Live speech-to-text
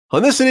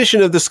On this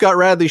edition of the Scott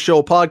Radley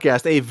Show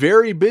podcast, a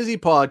very busy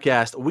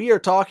podcast, we are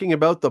talking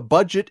about the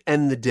budget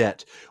and the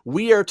debt.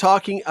 We are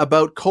talking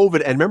about COVID.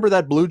 And remember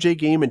that Blue Jay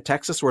game in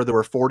Texas where there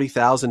were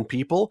 40,000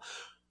 people?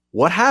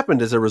 What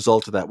happened as a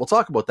result of that? We'll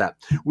talk about that.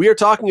 We are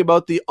talking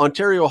about the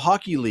Ontario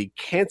Hockey League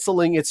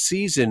canceling its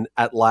season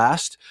at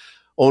last.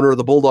 Owner of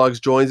the Bulldogs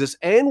joins us.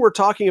 And we're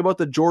talking about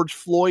the George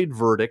Floyd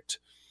verdict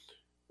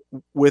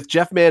with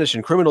Jeff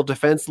Manishen, criminal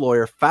defense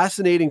lawyer.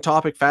 Fascinating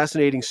topic,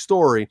 fascinating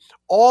story.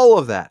 All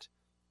of that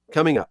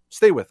coming up.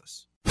 Stay with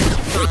us.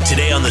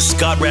 Today on the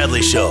Scott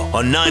Radley Show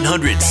on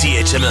 900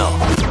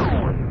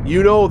 CHML.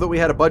 You know that we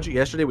had a budget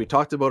yesterday. We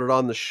talked about it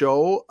on the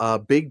show.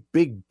 Big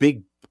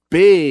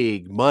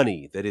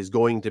money that is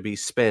going to be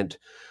spent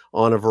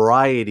on a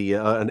variety,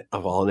 an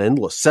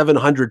endless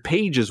 700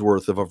 pages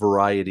worth of a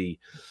variety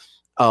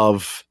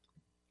of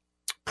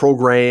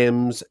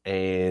programs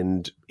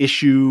and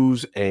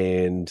issues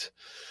and,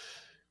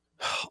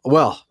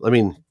 well, I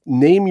mean,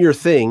 name your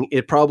thing.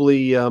 It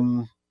probably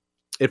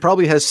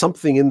has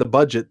something in the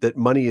budget that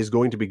money is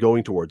going to be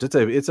going towards.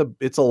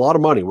 It's a lot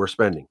of money we're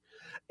spending.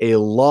 A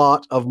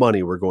lot of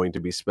money we're going to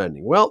be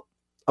spending. Well,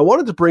 I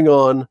wanted to bring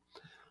on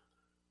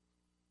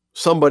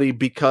somebody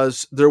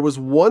because there was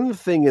one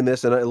thing in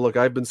this, and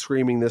I've been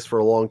screaming this for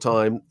a long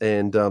time,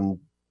 and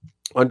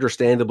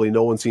understandably,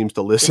 no one seems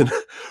to listen.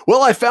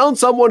 Well, I found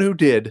someone who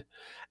did,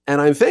 and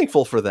I'm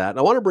thankful for that.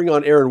 I want to bring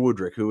on Aaron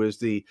Wudrick, who is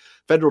the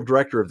federal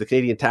director of the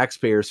Canadian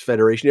Taxpayers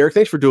Federation. Eric,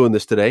 thanks for doing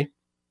this today.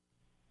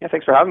 Yeah,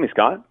 thanks for having me,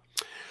 Scott.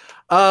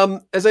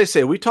 As I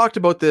say, we talked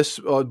about this,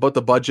 about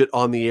the budget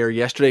on the air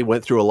yesterday,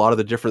 went through a lot of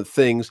the different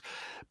things.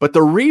 But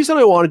the reason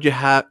I wanted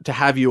to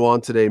have you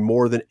on today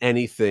more than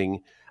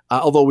anything,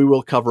 although we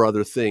will cover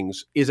other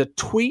things, is a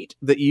tweet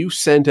that you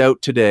sent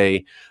out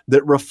today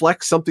that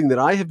reflects something that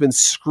I have been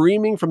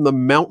screaming from the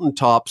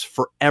mountaintops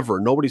forever.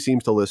 Nobody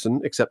seems to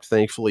listen, except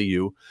thankfully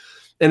you.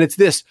 And it's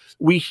this.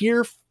 We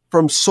hear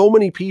from so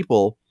many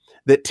people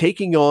that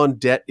taking on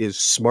debt is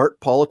smart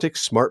politics,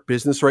 smart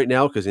business right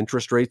now because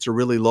interest rates are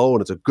really low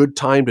and it's a good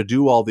time to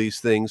do all these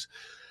things.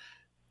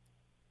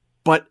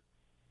 But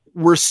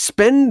we're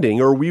spending,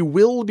 or we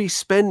will be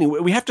spending,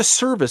 we have to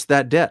service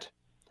that debt.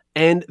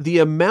 And the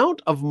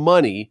amount of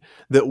money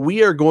that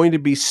we are going to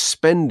be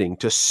spending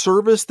to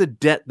service the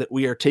debt that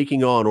we are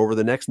taking on over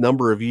the next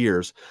number of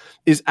years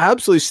is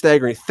absolutely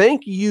staggering.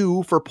 Thank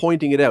you for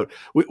pointing it out.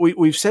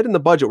 We've said in the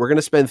budget, we're going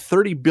to spend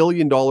 $30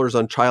 billion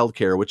on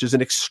childcare, which is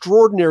an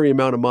extraordinary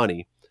amount of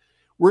money.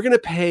 We're going to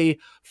pay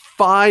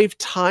 5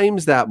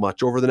 times that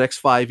much over the next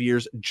 5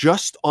 years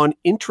just on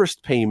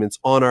interest payments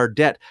on our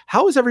debt.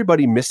 How is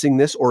everybody missing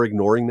this or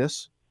ignoring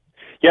this?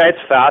 Yeah,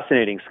 it's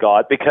fascinating,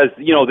 Scott, because,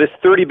 this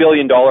 $30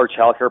 billion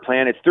childcare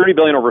plan, it's $30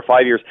 billion over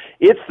 5 years.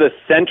 It's the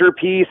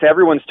centerpiece.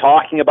 Everyone's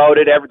talking about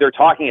it. They're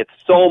talking it's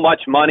so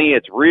much money.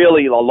 It's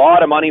really a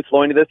lot of money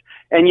flowing to this.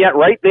 And yet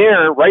right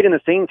there, right in the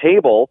same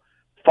table,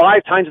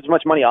 5 times as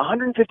much money,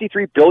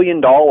 $153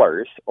 billion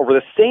over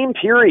the same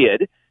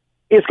period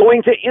is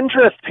going to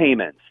interest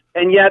payments.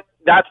 And yet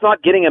that's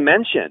not getting a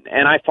mention.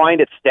 And I find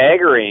it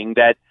staggering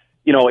that,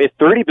 if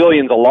 $30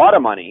 billion is a lot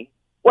of money,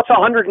 what's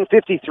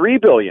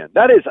 $153 billion?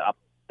 That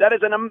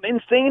is an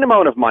insane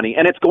amount of money,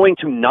 and it's going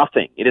to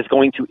nothing. It is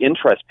going to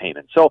interest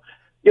payments. So,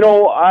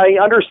 I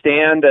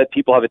understand that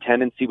people have a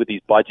tendency with these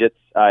budgets,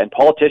 and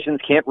politicians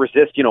can't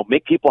resist,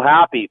 make people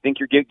happy, think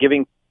you're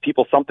giving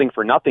people something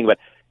for nothing, but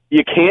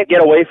you can't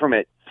get away from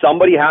it.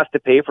 Somebody has to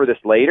pay for this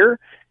later,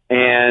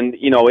 and,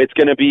 it's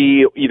going to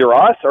be either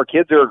us, our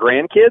kids, or our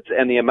grandkids,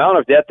 and the amount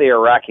of debt they are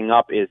racking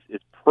up is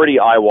pretty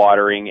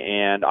eye-watering,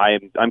 and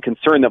I'm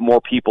concerned that more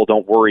people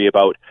don't worry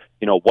about,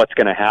 what's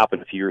going to happen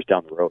a few years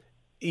down the road.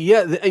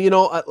 Yeah,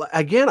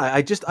 again,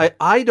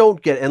 I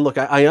don't get it. And look,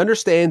 I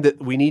understand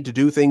that we need to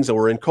do things and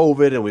we're in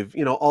COVID and we've,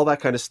 all that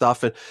kind of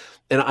stuff. And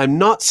I'm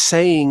not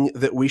saying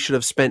that we should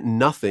have spent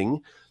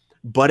nothing,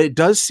 but it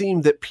does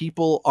seem that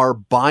people are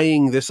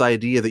buying this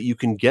idea that you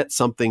can get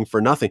something for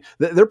nothing.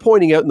 They're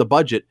pointing out in the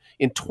budget,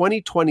 in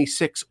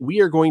 2026, we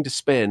are going to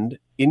spend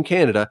in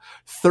Canada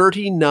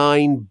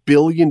 $39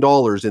 billion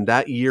in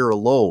that year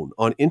alone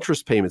on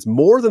interest payments,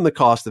 more than the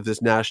cost of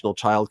this national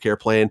childcare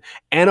plan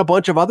and a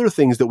bunch of other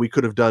things that we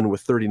could have done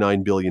with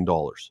 $39 billion.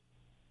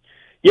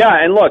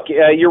 Yeah, and look,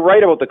 you're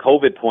right about the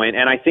COVID point,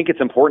 and I think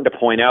it's important to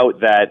point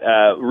out that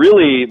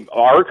really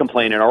our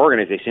complaint in our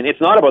organization,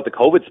 it's not about the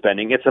COVID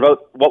spending, it's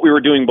about what we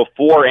were doing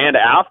before and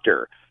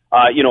after.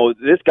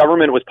 This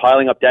government was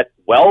piling up debt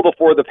well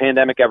before the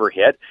pandemic ever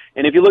hit,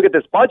 and if you look at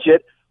this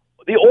budget,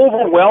 the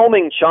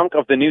overwhelming chunk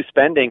of the new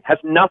spending has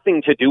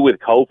nothing to do with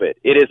COVID.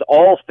 It is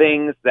all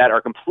things that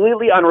are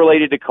completely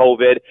unrelated to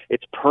COVID.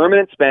 It's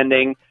permanent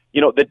spending.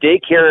 The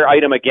daycare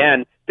item,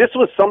 again, this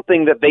was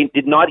something that they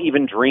did not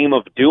even dream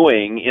of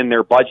doing in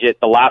their budget,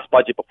 the last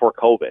budget before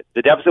COVID.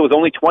 The deficit was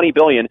only $20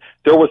 billion.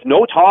 There was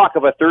no talk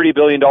of a $30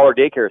 billion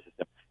daycare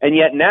system. And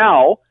yet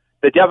now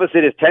the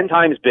deficit is 10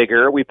 times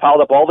bigger. We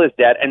piled up all this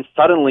debt, and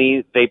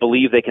suddenly they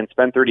believe they can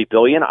spend $30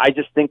 billion. I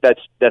just think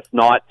that's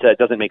not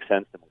doesn't make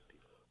sense to me.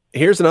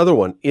 Here's another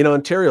one in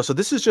Ontario. So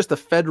this is just the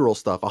federal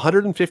stuff,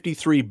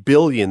 $153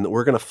 billion that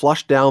we're going to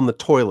flush down the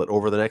toilet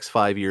over the next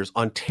 5 years.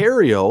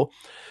 Ontario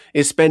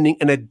is spending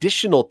an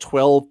additional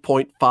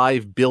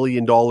 $12.5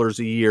 billion a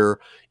year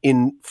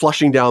in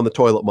flushing down the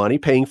toilet money,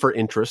 paying for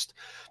interest.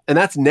 And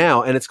that's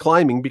now, and it's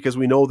climbing because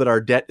we know that our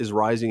debt is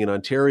rising in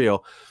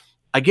Ontario.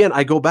 Again,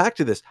 I go back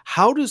to this.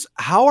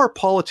 How are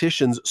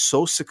politicians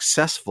so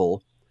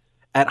successful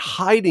at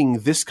hiding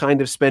this kind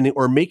of spending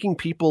or making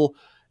people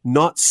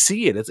not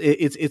see it?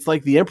 It's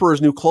like the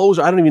emperor's new clothes.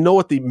 I don't even know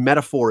what the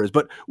metaphor is,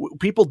 but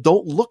people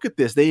don't look at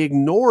this. They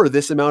ignore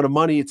this amount of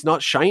money. It's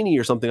not shiny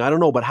or something. I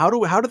don't know, but how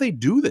do they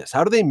do this?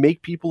 How do they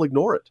make people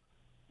ignore it?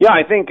 Yeah,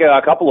 I think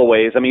a couple of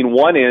ways. I mean,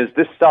 one is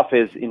this stuff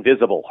is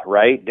invisible,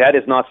 right? Debt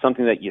is not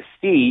something that you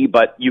see,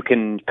 but you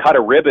can cut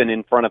a ribbon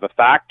in front of a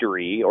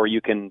factory, or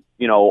you can,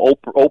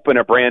 open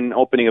a brand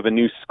opening of a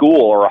new school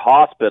or a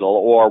hospital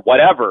or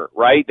whatever,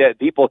 right? That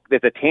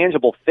it's a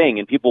tangible thing,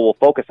 and people will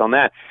focus on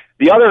that.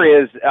 The other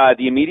is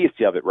the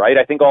immediacy of it, right?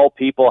 I think all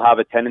people have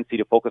a tendency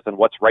to focus on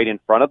what's right in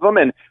front of them.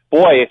 And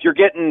boy, if you're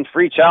getting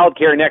free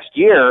childcare next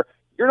year,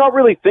 you're not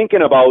really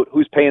thinking about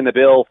who's paying the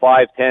bill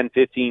 5, 10,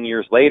 15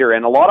 years later.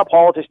 And a lot of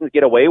politicians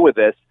get away with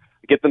this,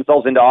 get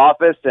themselves into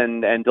office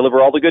and deliver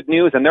all the good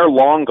news, and they're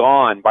long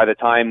gone by the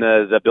time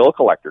the bill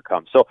collector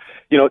comes. So,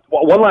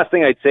 one last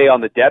thing I'd say on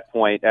the debt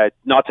point,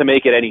 not to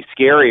make it any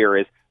scarier,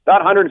 is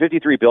that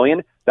 $153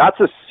 billion, that's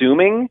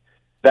assuming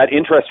that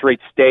interest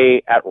rates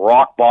stay at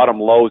rock bottom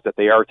lows that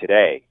they are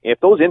today. If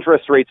those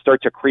interest rates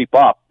start to creep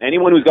up,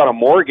 anyone who's got a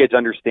mortgage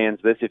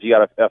understands this. If you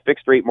got a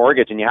fixed rate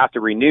mortgage and you have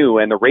to renew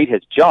and the rate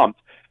has jumped,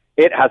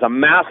 it has a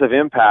massive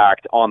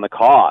impact on the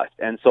cost.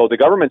 And so the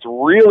government's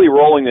really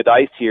rolling the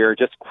dice here,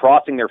 just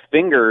crossing their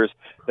fingers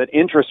that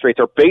interest rates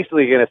are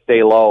basically going to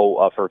stay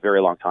low for a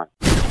very long time.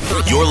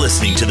 You're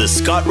listening to the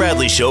Scott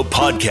Radley Show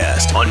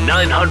podcast on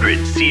 900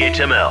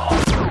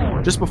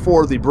 CHML. Just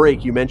before the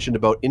break, you mentioned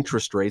about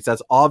interest rates.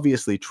 That's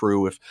obviously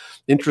true. If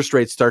interest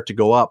rates start to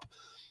go up,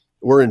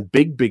 we're in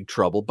big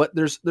trouble. But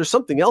there's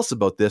something else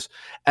about this.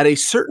 At a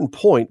certain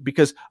point,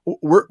 because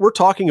we're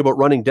talking about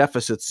running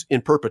deficits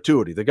in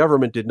perpetuity. The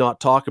government did not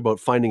talk about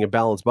finding a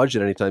balanced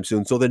budget anytime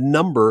soon. So the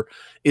number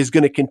is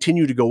going to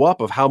continue to go up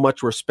of how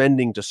much we're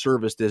spending to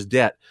service this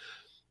debt.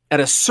 At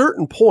a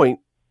certain point,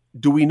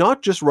 do we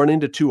not just run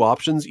into two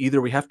options?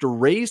 Either we have to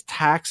raise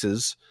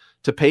taxes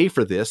to pay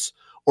for this,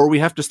 or we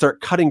have to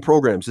start cutting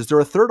programs. Is there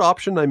a third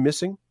option I'm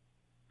missing?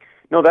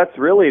 No, that's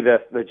really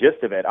the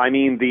gist of it. I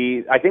mean,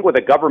 I think what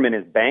the government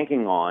is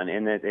banking on,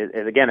 and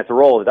again, it's a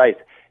roll of the dice,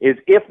 is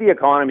if the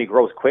economy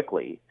grows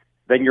quickly,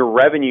 then your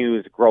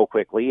revenues grow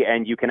quickly,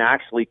 and you can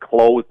actually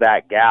close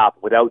that gap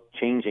without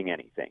changing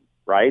anything,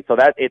 right? So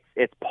that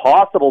it's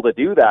possible to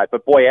do that,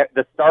 but boy,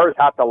 the stars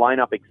have to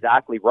line up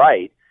exactly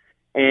right.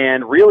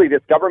 And really,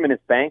 this government is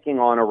banking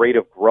on a rate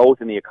of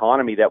growth in the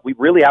economy that we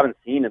really haven't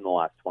seen in the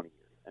last 20 years.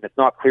 And it's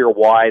not clear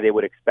why they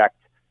would expect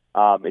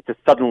it to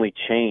suddenly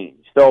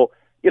change. So,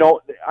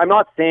 I'm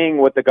not saying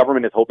what the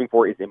government is hoping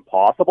for is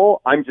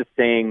impossible. I'm just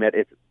saying that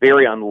it's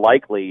very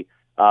unlikely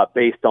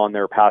based on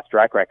their past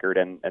track record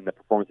and the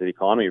performance of the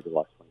economy over the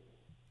last 20 years.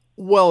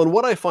 Well, and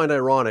what I find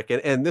ironic,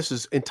 and this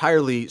is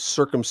entirely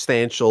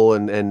circumstantial,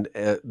 and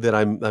that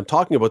I'm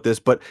talking about this,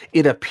 but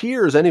it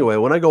appears anyway,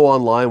 when I go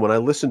online, when I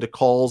listen to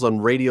calls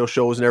on radio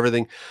shows and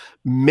everything,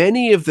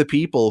 many of the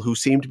people who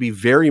seem to be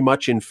very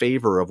much in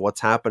favor of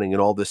what's happening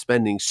and all this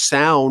spending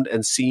sound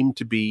and seem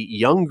to be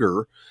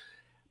younger.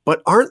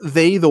 But aren't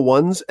they the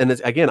ones, and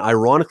again,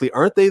 ironically,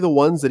 aren't they the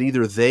ones that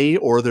either they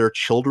or their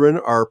children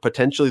are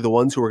potentially the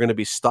ones who are going to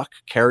be stuck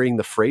carrying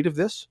the freight of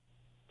this?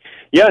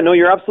 Yeah, no,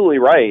 you're absolutely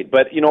right.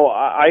 But,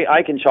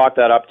 I can chalk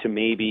that up to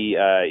maybe,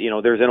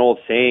 there's an old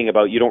saying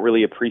about you don't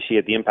really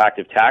appreciate the impact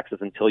of taxes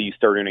until you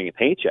start earning a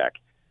paycheck,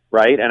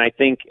 right? And I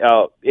think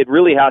you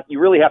really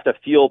have to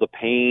feel the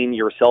pain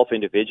yourself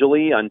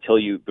individually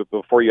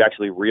before you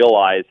actually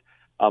realize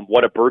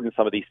what a burden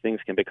some of these things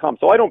can become.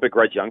 So I don't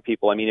begrudge young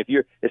people. I mean,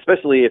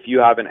 especially if you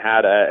haven't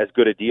had as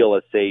good a deal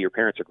as, say, your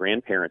parents or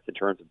grandparents in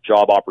terms of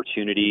job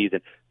opportunities,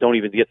 and don't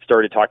even get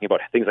started talking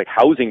about things like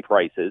housing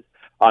prices.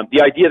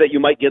 The idea that you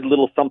might get a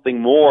little something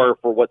more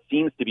for what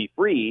seems to be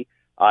free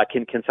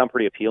can sound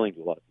pretty appealing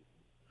to a lot of people.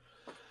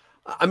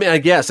 I mean, I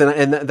guess,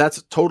 and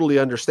that's totally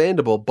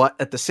understandable. But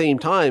at the same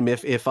time,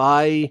 if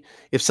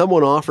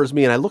someone offers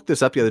me, and I looked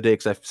this up the other day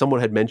because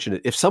someone had mentioned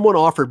it, if someone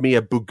offered me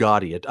a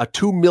Bugatti, a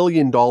 $2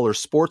 million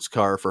sports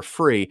car for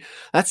free,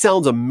 that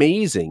sounds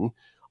amazing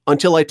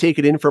until I take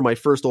it in for my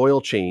first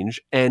oil change.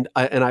 And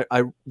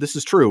I this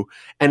is true.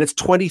 And it's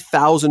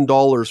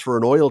 $20,000 for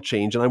an oil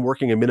change, and I'm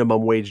working a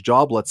minimum wage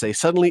job, let's say.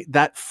 Suddenly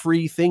that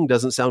free thing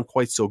doesn't sound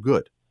quite so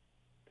good.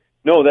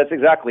 No, that's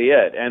exactly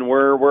it. And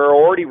we're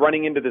already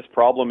running into this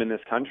problem in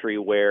this country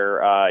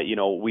where,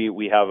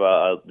 we have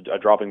a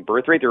dropping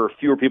birth rate. There are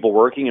fewer people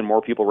working and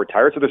more people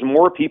retired. So there's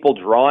more people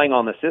drawing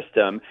on the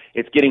system.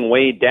 It's getting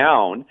weighed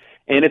down.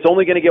 And it's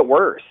only going to get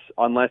worse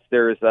unless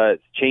there's a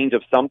change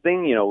of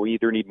something. We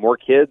either need more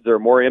kids or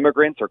more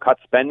immigrants or cut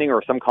spending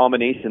or some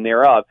combination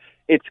thereof.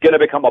 It's going to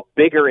become a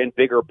bigger and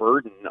bigger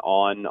burden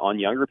on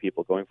younger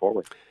people going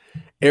forward.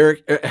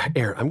 Eric, I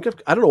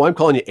don't know why I'm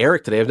calling you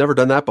Eric today. I've never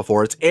done that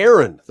before. It's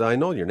Aaron. I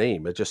know your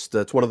name.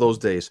 It's one of those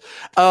days.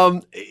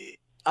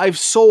 I've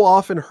so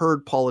often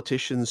heard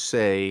politicians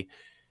say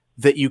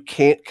that you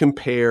can't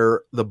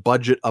compare the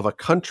budget of a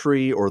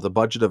country or the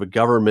budget of a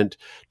government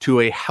to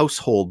a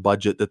household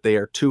budget, that they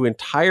are two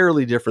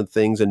entirely different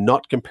things and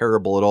not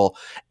comparable at all.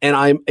 And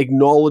I'm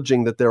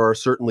acknowledging that there are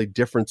certainly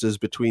differences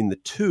between the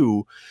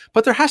two,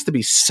 but there has to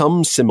be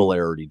some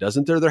similarity,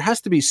 doesn't there? There has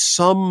to be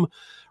some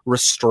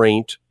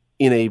restraint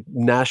in a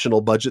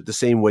national budget the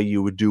same way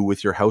you would do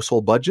with your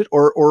household budget,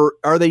 or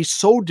are they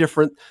so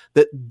different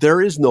that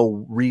there is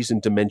no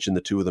reason to mention the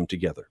two of them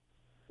together?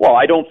 Well,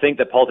 I don't think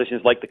that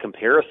politicians like the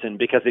comparison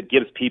because it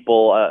gives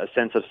people a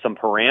sense of some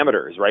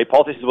parameters, right?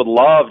 Politicians would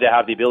love to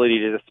have the ability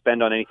to just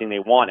spend on anything they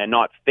want and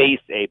not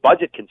face a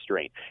budget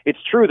constraint. It's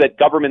true that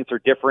governments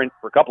are different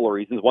for a couple of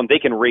reasons. One, they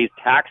can raise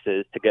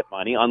taxes to get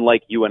money.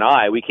 Unlike you and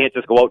I, we can't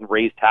just go out and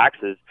raise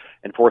taxes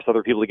and force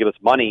other people to give us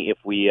money if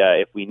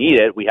we need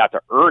it. We have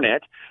to earn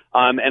it.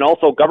 And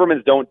also,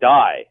 governments don't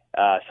die.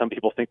 Some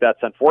people think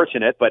that's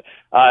unfortunate, but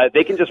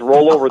they can just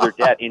roll over their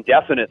debt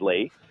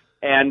indefinitely.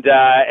 And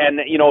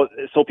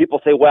so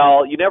people say,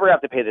 well, you never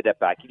have to pay the debt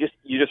back.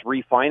 You just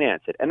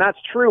refinance it. And that's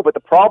true. But the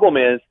problem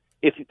is,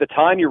 if at the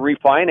time you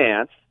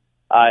refinance,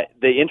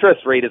 the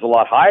interest rate is a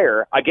lot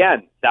higher,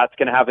 again, that's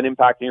going to have an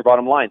impact on your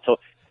bottom line. So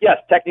yes,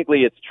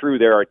 technically it's true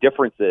there are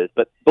differences,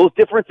 but those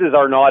differences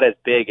are not as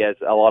big as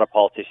a lot of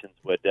politicians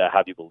would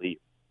have you believe.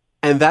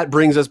 And that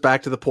brings us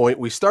back to the point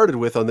we started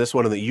with on this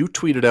one, and that you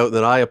tweeted out, and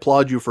that I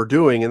applaud you for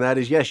doing. And that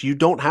is, yes, you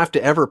don't have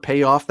to ever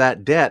pay off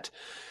that debt,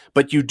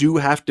 but you do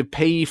have to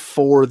pay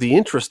for the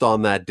interest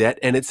on that debt,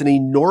 and it's an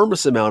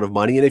enormous amount of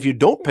money. And if you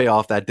don't pay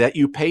off that debt,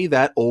 you pay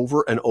that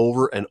over and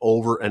over and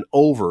over and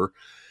over.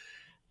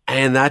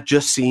 And that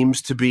just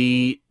seems to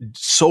be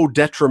so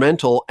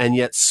detrimental and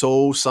yet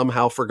so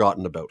somehow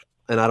forgotten about.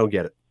 And I don't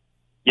get it.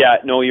 Yeah,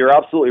 no, you're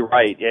absolutely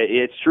right.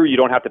 It's true you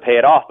don't have to pay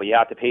it off, but you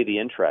have to pay the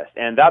interest.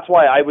 And that's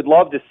why I would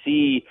love to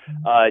see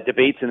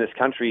debates in this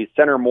country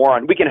center more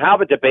on, we can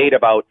have a debate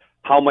about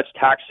how much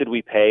tax should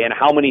we pay and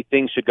how many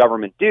things should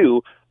government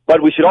do,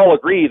 but we should all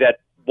agree that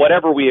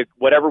whatever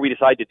we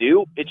decide to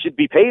do, it should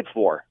be paid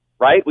for,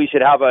 right? We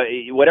should have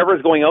whatever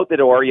is going out the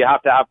door, you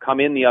have to have come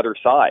in the other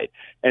side.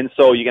 And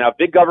so you can have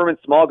big government,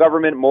 small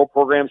government, more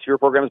programs, fewer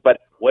programs,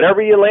 but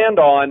whatever you land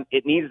on,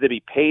 it needs to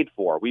be paid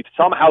for. We've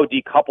somehow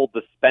decoupled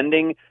the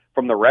spending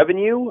from the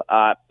revenue.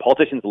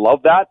 Politicians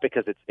love that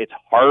because it's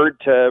hard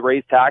to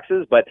raise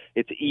taxes, but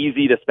it's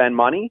easy to spend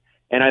money.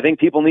 And I think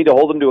people need to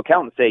hold them to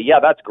account and say, yeah,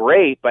 that's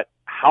great, but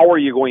how are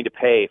you going to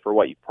pay for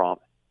what you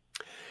promised?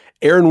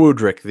 Aaron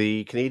Wudrick,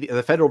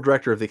 the federal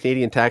director of the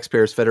Canadian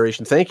Taxpayers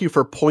Federation, thank you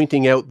for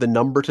pointing out the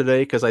number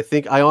today, because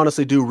I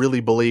honestly do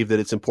really believe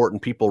that it's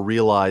important people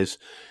realize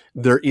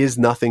there is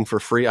nothing for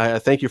free. I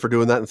thank you for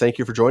doing that, and thank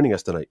you for joining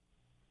us tonight.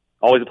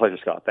 Always a pleasure,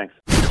 Scott. Thanks.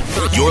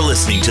 You're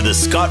listening to the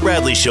Scott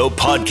Radley Show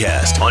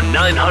podcast on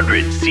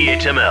 900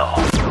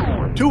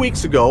 CHML. 2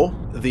 weeks ago,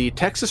 the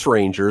Texas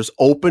Rangers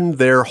opened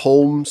their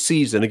home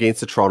season against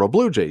the Toronto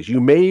Blue Jays.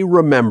 You may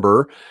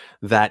remember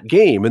that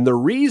game. And the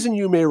reason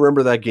you may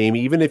remember that game,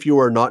 even if you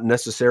are not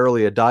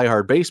necessarily a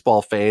diehard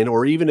baseball fan,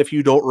 or even if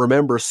you don't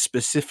remember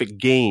specific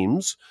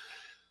games,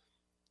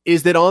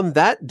 is that on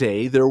that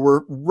day, there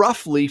were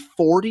roughly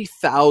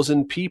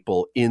 40,000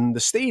 people in the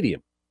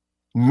stadium,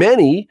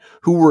 many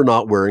who were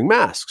not wearing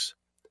masks.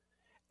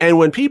 And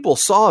when people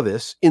saw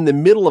this in the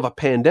middle of a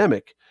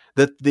pandemic,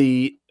 that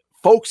the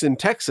folks in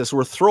Texas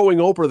were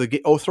throwing open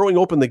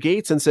the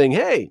gates and saying,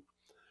 hey,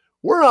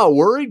 we're not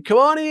worried. Come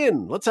on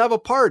in. Let's have a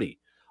party.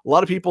 A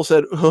lot of people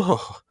said,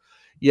 oh,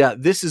 yeah,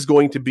 this is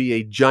going to be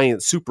a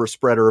giant super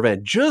spreader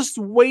event. Just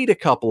wait a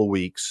couple of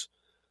weeks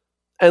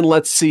and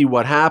let's see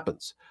what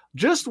happens.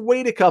 Just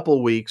wait a couple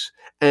of weeks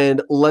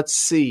and let's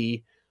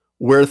see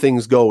where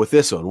things go with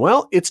this one.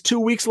 Well, it's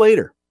 2 weeks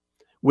later,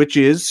 which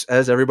is,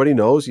 as everybody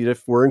knows,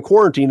 if we're in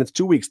quarantine, it's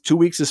 2 weeks. 2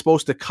 weeks is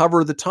supposed to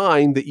cover the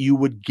time that you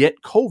would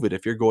get COVID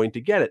if you're going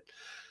to get it.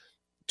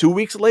 2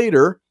 weeks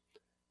later,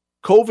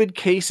 COVID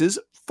cases,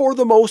 for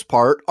the most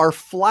part, are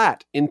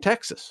flat in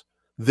Texas.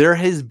 There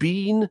has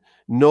been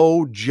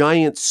no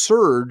giant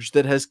surge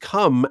that has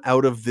come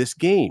out of this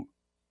game.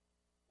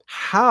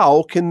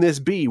 How can this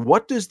be?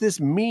 What does this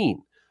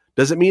mean?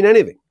 Does it mean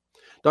anything?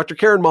 Dr.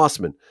 Karen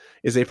Mossman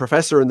is a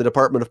professor in the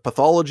Department of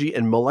Pathology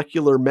and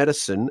Molecular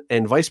Medicine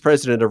and Vice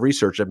President of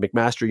Research at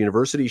McMaster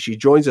University. She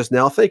joins us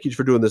now. Thank you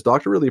for doing this,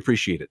 Doctor. Really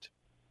appreciate it.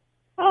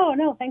 Oh,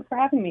 no, thanks for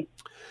having me.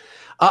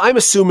 I'm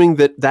assuming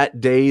that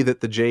day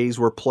that the Jays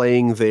were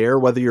playing there,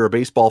 whether you're a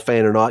baseball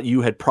fan or not,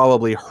 you had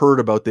probably heard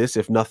about this,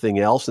 if nothing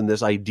else, and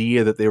this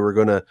idea that they were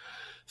going to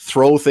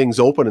throw things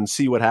open and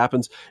see what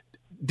happens.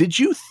 Did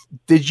you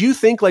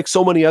think, like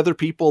so many other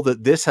people,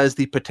 that this has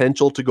the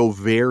potential to go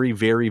very,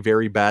 very,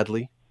 very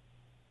badly?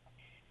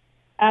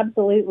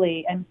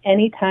 absolutely. And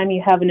anytime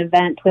you have an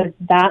event with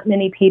that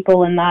many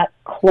people in that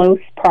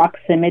close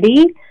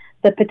proximity,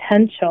 the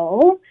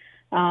potential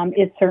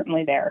is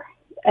certainly there.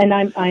 And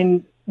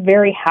I'm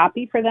very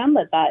happy for them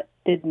that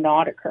did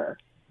not occur.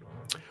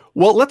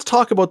 Well, let's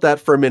talk about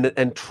that for a minute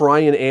and try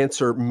and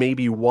answer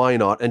maybe why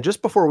not. And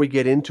just before we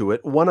get into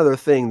it, one other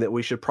thing that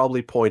we should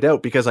probably point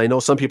out, because I know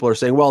some people are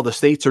saying, well, the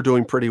states are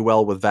doing pretty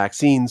well with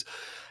vaccines.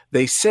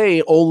 They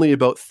say only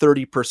about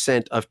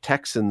 30% of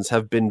Texans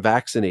have been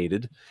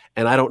vaccinated.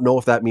 And I don't know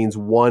if that means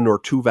 1 or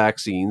 2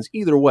 vaccines.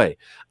 Either way,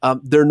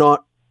 they're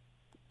not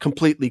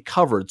completely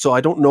covered. So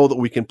I don't know that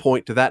we can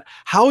point to that.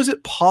 How is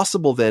it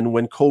possible then,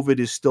 when COVID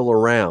is still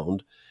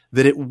around,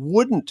 that it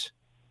wouldn't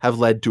have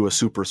led to a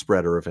super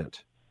spreader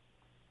event?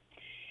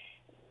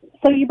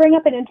 So you bring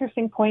up an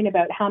interesting point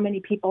about how many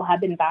people have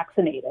been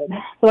vaccinated.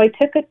 So I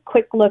took a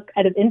quick look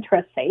out of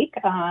interest sake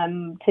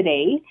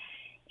today,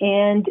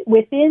 and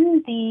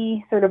within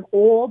the sort of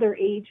older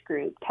age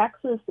group,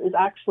 Texas is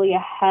actually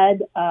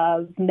ahead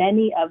of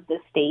many of the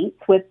states,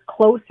 with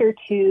closer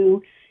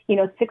to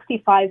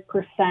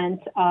 65%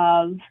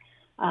 of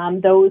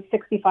those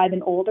 65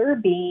 and older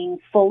being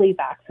fully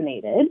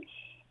vaccinated.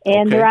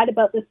 And Okay. they're at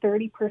about the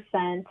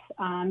 30%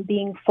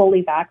 being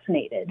fully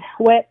vaccinated.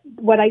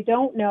 What I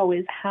don't know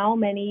is how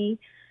many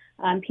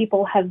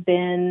people have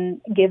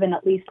been given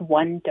at least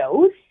 1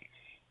 dose.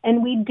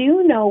 And we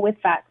do know with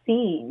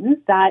vaccines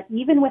that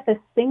even with a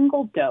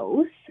single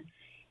dose,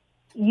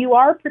 you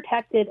are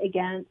protected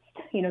against,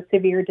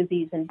 severe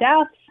disease and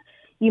death.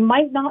 You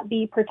might not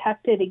be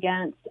protected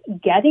against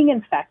getting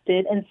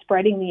infected and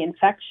spreading the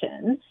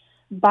infection,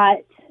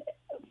 but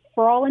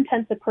for all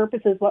intents and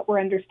purposes, what we're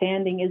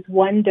understanding is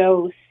 1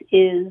 dose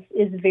is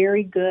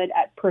very good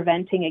at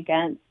preventing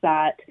against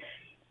that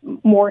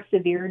more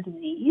severe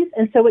disease.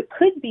 And so it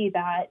could be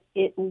that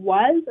it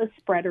was a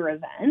spreader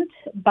event,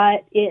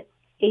 but it's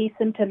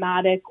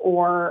asymptomatic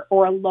or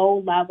a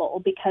low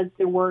level because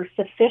there were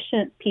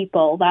sufficient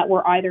people that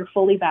were either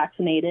fully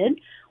vaccinated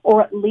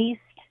or at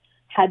least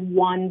had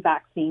 1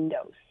 vaccine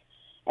dose.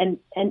 And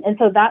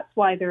so that's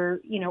why they're,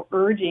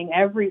 urging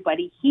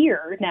everybody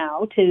here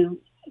now to,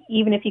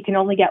 even if you can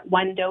only get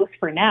 1 dose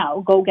for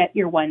now, go get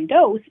your 1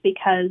 dose,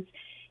 because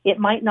it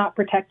might not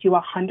protect you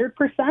 100%,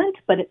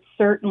 but it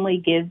certainly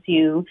gives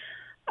you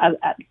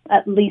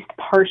at least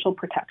partial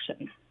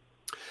protection.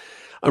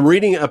 I'm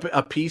reading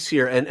a piece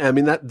here, and I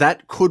mean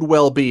that could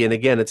well be. And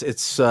again,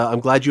 it's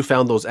I'm glad you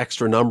found those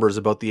extra numbers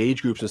about the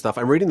age groups and stuff.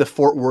 I'm reading the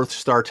Fort Worth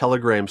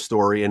Star-Telegram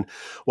story, and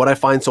what I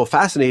find so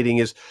fascinating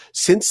is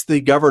since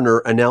the governor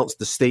announced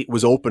the state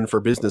was open for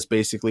business,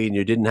 basically, and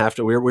you didn't have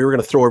to, we were going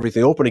to throw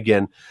everything open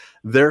again.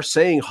 They're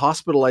saying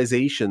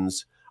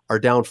hospitalizations are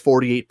down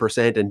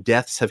 48% and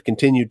deaths have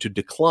continued to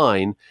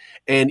decline.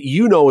 And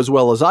you know as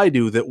well as I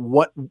do that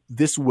what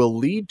this will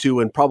lead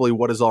to, and probably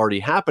what is already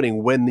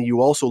happening when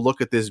you also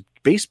look at this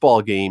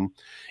baseball game,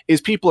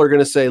 is people are going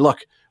to say,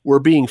 look, we're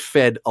being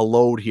fed a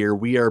load here.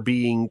 We are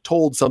being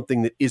told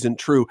something that isn't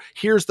true.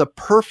 Here's the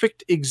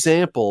perfect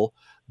example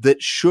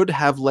that should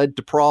have led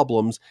to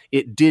problems.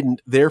 It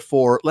didn't.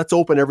 Therefore, let's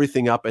open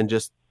everything up and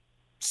just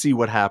see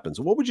what happens.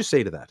 What would you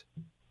say to that?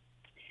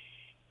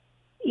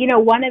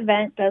 One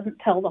event doesn't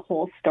tell the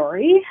whole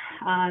story.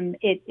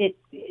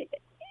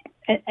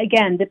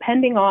 Again,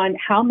 depending on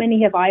how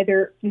many have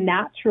either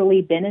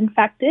naturally been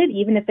infected,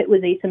 even if it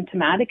was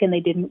asymptomatic and they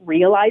didn't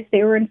realize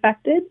they were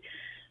infected,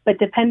 but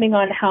depending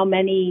on how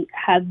many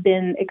have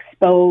been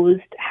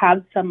exposed,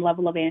 have some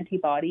level of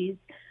antibodies,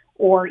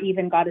 or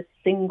even got a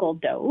single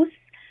dose.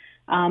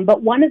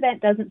 But one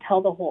event doesn't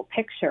tell the whole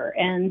picture.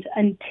 And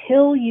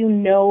until you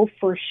know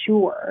for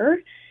sure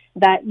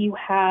that you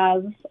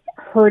have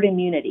herd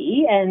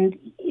immunity, and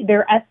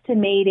they're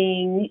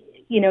estimating,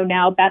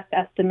 now best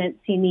estimates,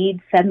 you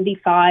need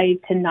 75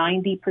 to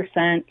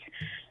 90%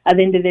 of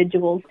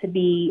individuals to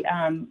be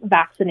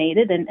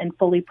vaccinated and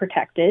fully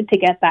protected to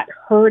get that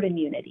herd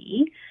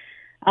immunity.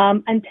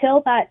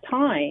 Until that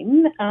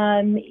time,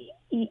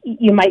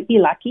 you might be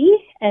lucky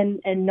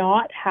and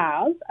not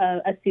have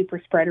a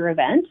super spreader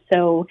event.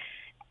 So,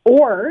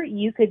 or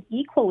you could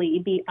equally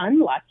be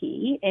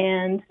unlucky,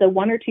 and the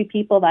 1 or 2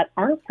 people that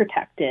aren't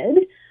protected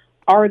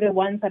are the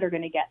ones that are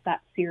going to get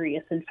that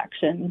serious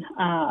infection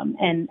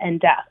and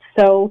death.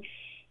 So,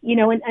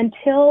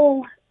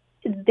 until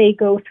they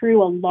go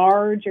through a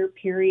larger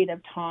period of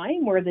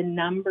time where the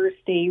numbers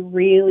stay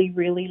really,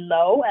 really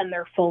low and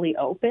they're fully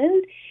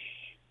open,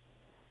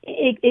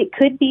 it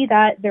could be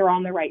that they're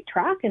on the right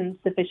track and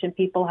sufficient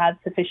people have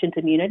sufficient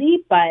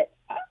immunity, but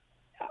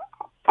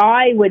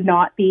I would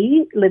not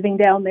be living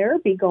down there,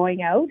 be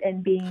going out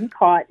and being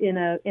caught in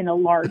a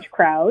large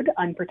crowd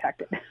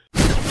unprotected.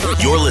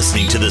 You're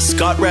listening to the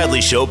Scott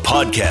Radley Show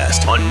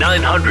podcast on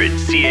 900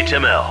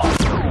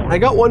 CHML. I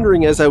got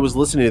wondering as I was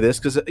listening to this,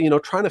 because,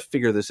 trying to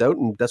figure this out,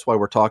 and that's why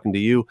we're talking to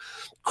you,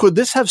 could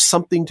this have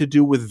something to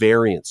do with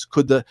variants?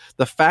 Could the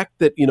fact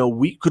that,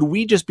 could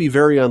we just be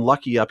very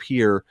unlucky up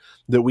here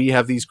that we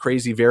have these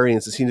crazy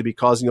variants that seem to be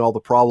causing all the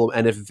problem?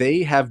 And if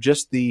they have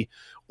just the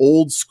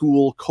old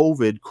school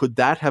COVID, could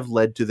that have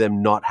led to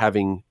them not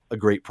having a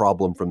great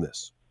problem from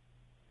this?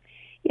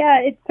 Yeah,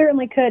 it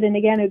certainly could. And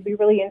again, it'd be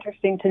really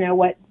interesting to know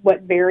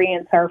what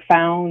variants are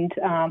found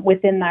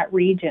within that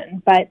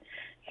region. But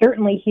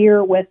certainly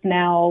here with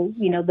now,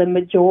 the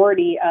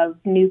majority of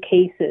new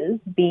cases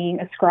being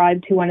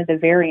ascribed to one of the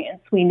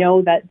variants, we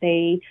know that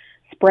they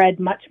spread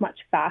much, much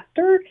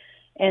faster,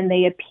 and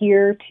they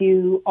appear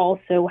to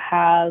also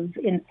have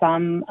in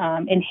some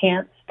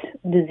enhanced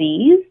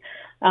disease.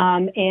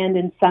 And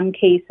in some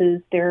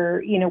cases,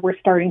 we're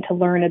starting to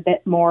learn a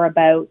bit more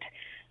about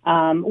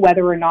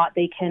whether or not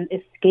they can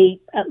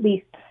escape at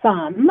least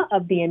some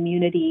of the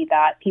immunity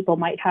that people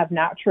might have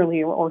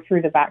naturally or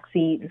through the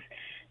vaccines.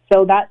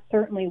 So that's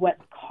certainly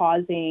what's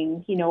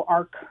causing,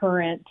 our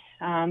current,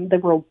 the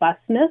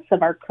robustness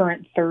of our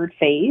current third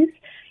phase.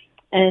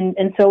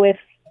 And so if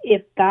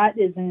that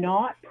is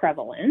not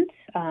prevalent,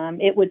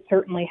 it would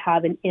certainly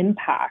have an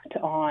impact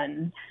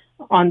on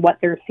what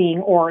they're seeing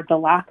or the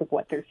lack of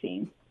what they're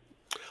seeing.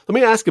 Let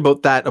me ask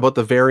about that, about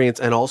the variants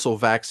and also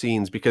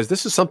vaccines, because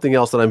this is something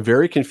else that I'm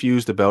very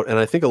confused about, and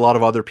I think a lot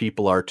of other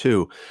people are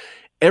too.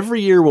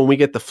 Every year when we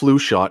get the flu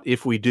shot,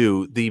 if we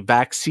do, the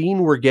vaccine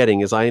we're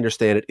getting, as I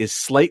understand it, is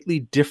slightly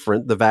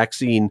different, the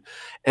vaccine,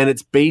 and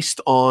it's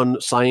based on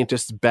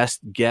scientists'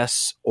 best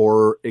guess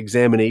or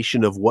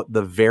examination of what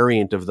the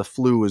variant of the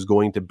flu is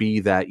going to be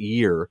that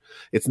year.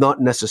 It's not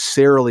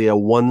necessarily a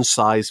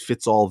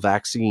one-size-fits-all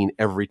vaccine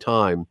every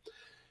time.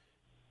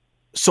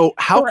 So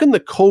how can the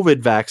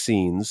COVID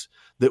vaccines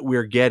that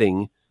we're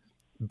getting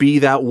be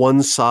that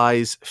one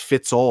size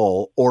fits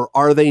all, or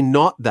are they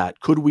not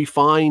that? Could we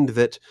find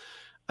that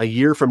a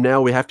year from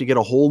now we have to get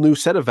a whole new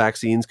set of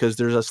vaccines because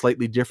there's a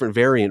slightly different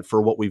variant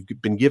for what we've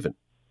been given?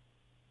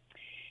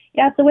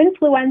 Yeah, so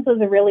influenza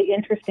is a really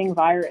interesting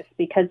virus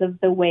because of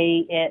the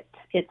way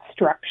it's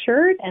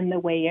structured and the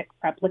way it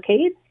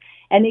replicates,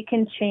 and it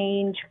can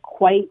change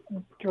quite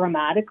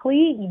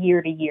dramatically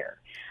year to year.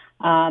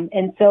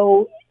 And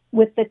so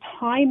with the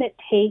time it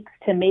takes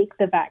to make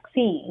the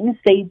vaccines,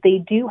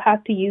 they do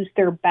have to use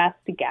their best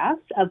guess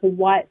of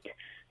what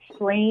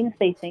strains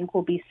they think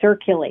will be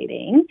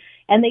circulating.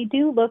 And they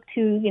do look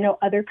to,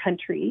 other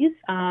countries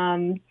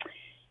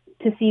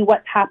to see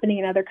what's happening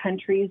in other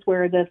countries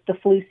where the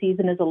flu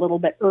season is a little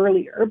bit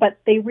earlier. But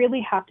they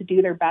really have to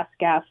do their best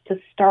guess to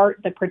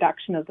start the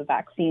production of the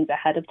vaccines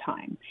ahead of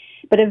time.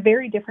 But a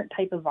very different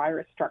type of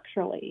virus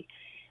structurally.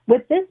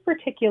 With this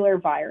particular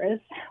virus,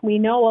 we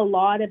know a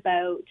lot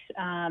about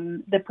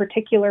the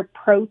particular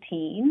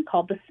protein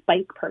called the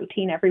spike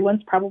protein.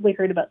 Everyone's probably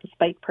heard about the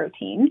spike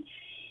protein.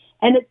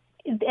 And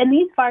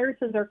these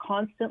viruses are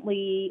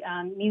constantly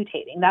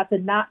mutating. That's a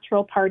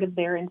natural part of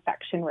their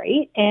infection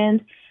rate.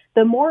 And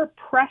the more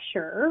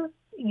pressure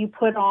you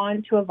put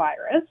on to a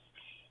virus,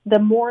 the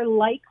more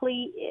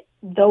likely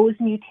those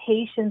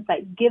mutations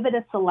that give it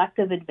a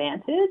selective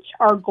advantage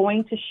are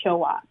going to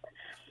show up.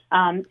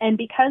 And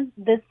because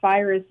this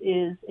virus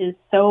is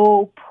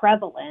so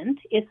prevalent,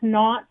 it's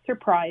not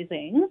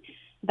surprising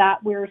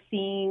that we're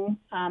seeing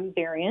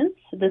variants.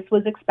 This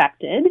was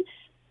expected.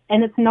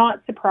 And it's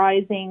not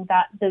surprising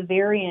that the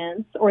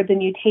variants or the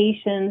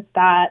mutations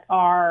that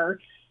are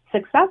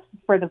successful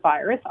for the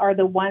virus are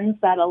the ones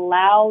that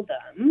allow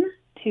them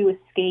to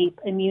escape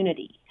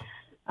immunity.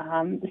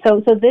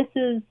 So this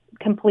is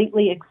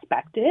completely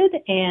expected,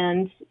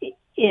 and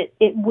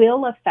it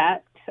will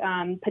affect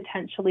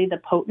potentially the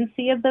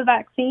potency of the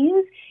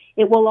vaccines.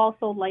 It will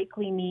also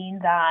likely mean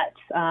that,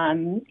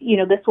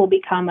 this will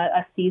become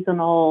a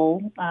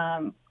seasonal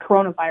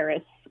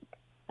coronavirus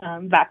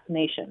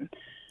vaccination.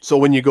 So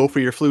when you go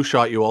for your flu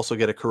shot, you also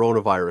get a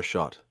coronavirus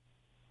shot?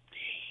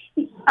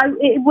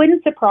 It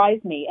wouldn't surprise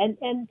me.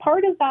 And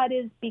part of that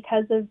is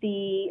because of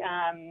the,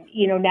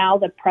 now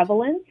the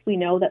prevalence. We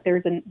know that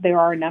there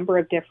are a number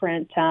of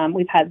different,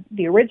 we've had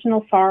the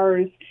original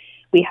SARS,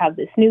 we have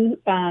this new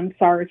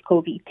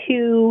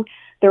SARS-CoV-2.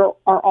 There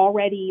are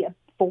already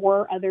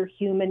 4 other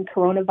human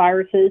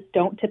coronaviruses,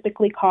 don't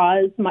typically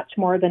cause much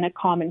more than a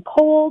common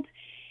cold.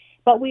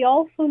 But we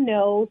also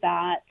know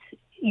that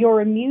your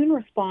immune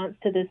response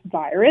to this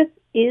virus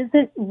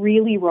isn't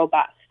really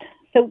robust.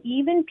 So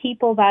even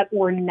people that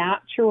were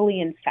naturally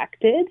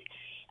infected,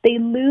 they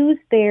lose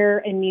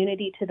their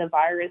immunity to the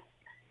virus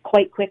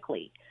quite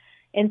quickly.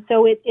 And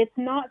so it's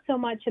not so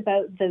much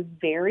about the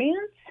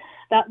variants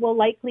that will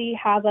likely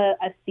have a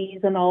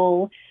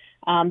seasonal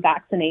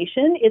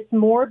vaccination. It's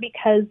more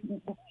because,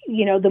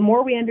 the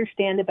more we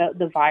understand about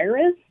the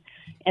virus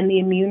and the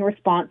immune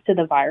response to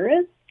the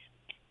virus,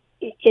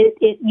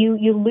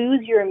 you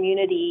lose your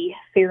immunity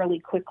fairly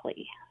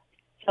quickly.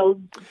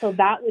 So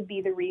that would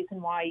be the reason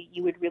why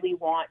you would really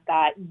want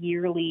that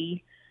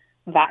yearly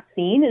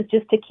vaccine, is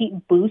just to keep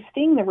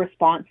boosting the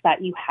response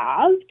that you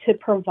have to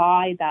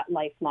provide that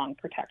lifelong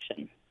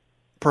protection.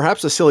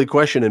 Perhaps a silly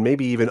question and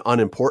maybe even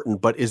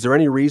unimportant, but is there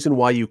any reason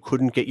why you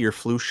couldn't get your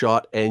flu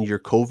shot and your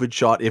COVID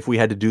shot if we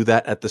had to do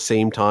that at the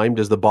same time?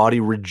 Does the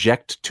body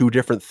reject 2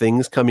 different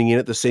things coming in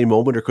at the same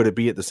moment, or could it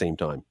be at the same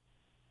time?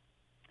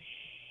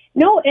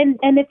 No, and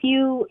if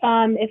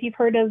you've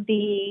heard of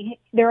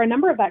there are a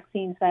number of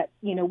vaccines that,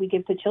 we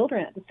give to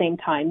children at the same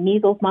time: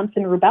 measles, mumps,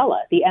 and rubella,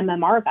 the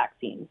MMR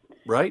vaccines.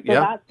 Right. So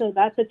Yeah.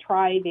 that's a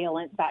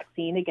trivalent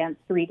vaccine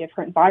against 3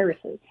 different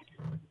viruses.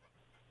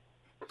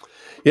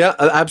 Yeah,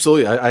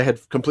 absolutely. I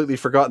had completely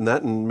forgotten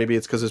that, and maybe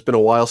it's because it's been a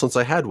while since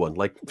I had one,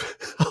 like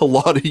a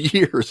lot of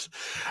years.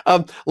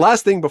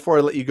 Last thing before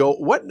I let you go,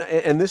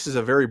 and this is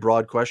a very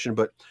broad question,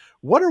 but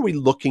what are we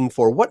looking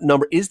for? What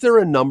number? Is there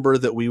a number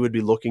that we would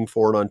be looking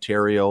for in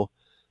Ontario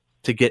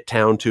to get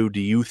down to,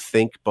 do you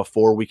think,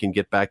 before we can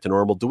get back to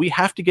normal? Do we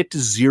have to get to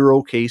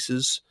 0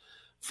 cases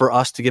for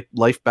us to get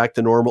life back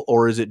to normal,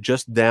 or is it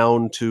just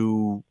down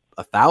to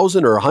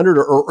 1,000 or 100,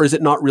 or is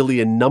it not really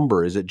a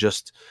number? Is it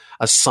just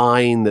a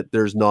sign that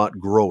there's not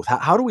growth?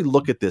 How do we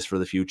look at this for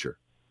the future?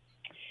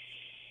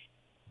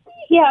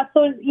 Yeah,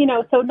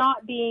 so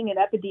not being an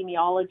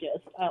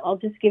epidemiologist, I'll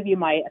just give you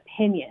my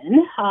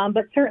opinion.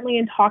 But certainly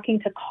in talking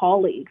to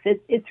colleagues,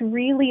 it's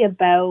really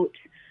about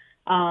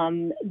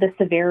the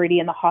severity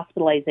and the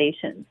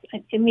hospitalizations.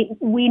 I mean,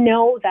 we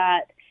know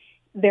that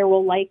there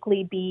will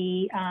likely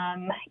be,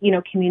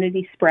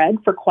 community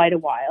spread for quite a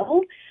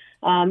while.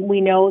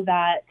 We know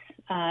that,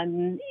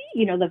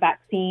 the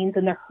vaccines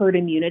and the herd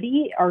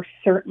immunity are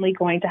certainly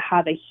going to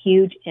have a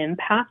huge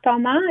impact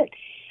on that.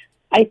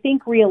 I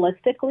think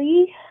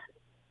realistically,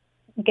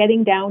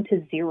 getting down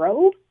to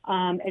 0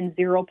 and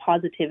 0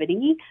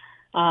 positivity,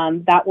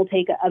 that will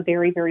take a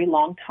very, very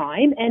long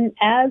time. And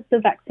as the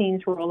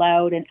vaccines roll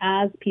out and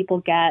as people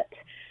get,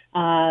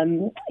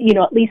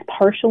 at least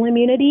partial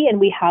immunity, and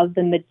we have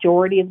the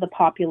majority of the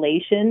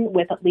population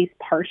with at least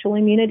partial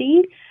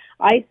immunity,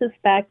 I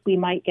suspect we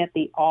might get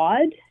the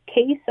odd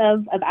case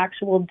of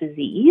actual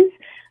disease,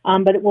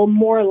 but it will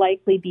more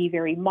likely be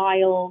very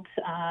mild,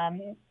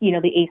 the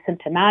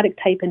asymptomatic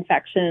type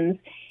infections.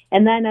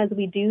 And then as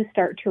we do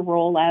start to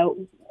roll out,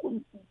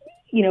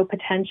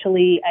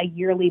 potentially a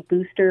yearly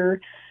booster,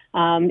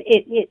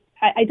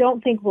 I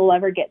don't think we'll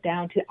ever get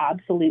down to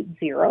absolute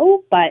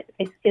 0, but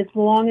as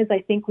long as I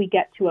think we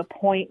get to a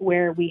point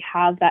where we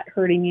have that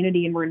herd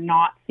immunity and we're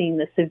not seeing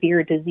the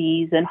severe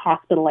disease and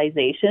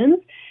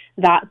hospitalizations,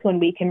 that's when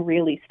we can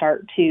really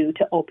start to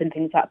open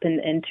things up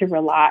and to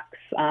relax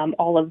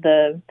all of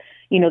the,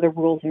 the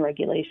rules and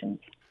regulations.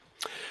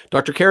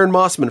 Dr. Karen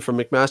Mossman from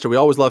McMaster, we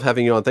always love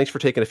having you on. Thanks for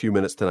taking a few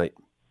minutes tonight.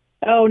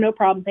 Oh, no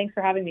problem. Thanks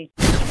for having me.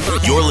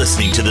 You're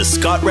listening to the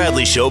Scott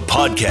Radley Show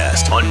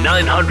podcast on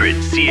 900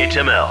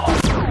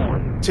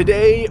 CHML.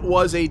 Today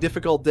was a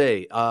difficult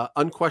day.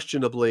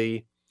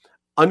 Unquestionably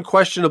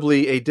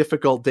a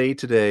difficult day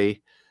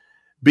today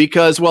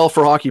because,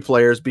 for hockey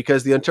players,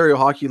 because the Ontario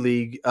Hockey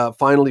League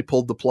finally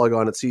pulled the plug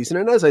on its season.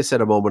 And as I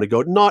said a moment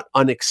ago, not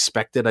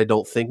unexpected, I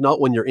don't think, not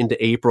when you're into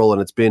April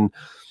and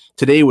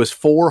today was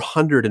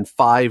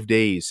 405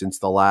 days since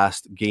the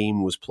last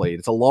game was played.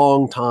 It's a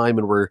long time,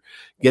 and we're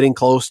getting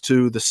close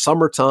to the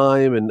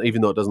summertime, and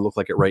even though it doesn't look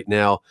like it right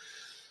now,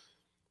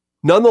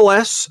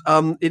 nonetheless,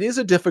 it is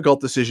a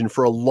difficult decision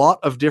for a lot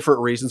of different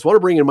reasons. I want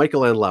to bring in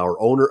Michael Andlauer,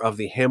 owner of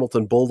the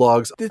Hamilton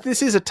Bulldogs.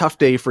 This is a tough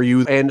day for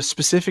you, and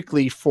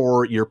specifically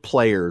for your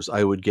players,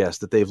 I would guess,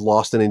 that they've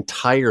lost an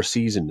entire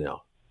season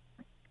now.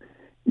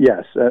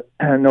 Yes,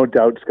 no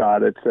doubt,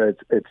 Scott.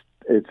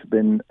 It's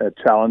been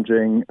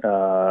challenging,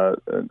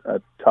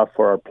 tough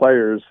for our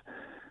players,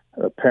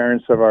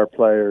 parents of our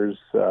players.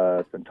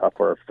 It's been tough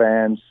for our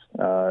fans,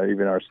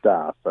 even our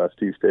staff.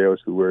 Steve Staios,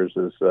 who wears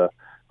his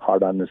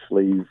heart on his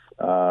sleeve,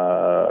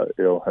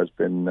 has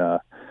been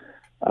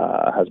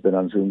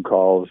on Zoom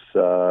calls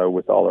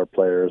with all our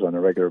players on a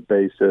regular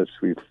basis.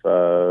 We've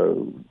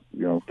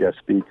guest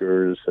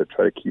speakers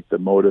try to keep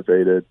them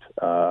motivated.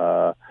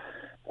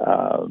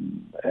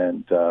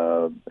 And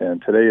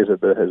today is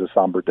a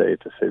somber day,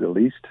 to say the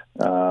least.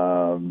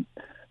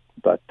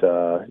 But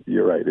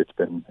you're right. It's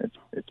been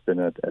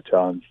a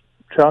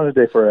challenging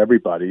day for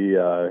everybody,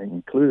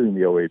 including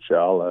the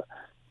OHL.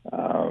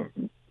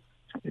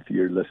 If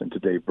you listen to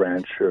Dave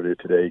Branch earlier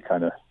today,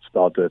 kind of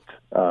spelled it,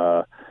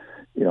 from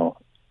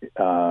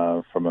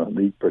a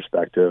league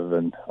perspective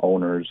and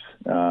owners.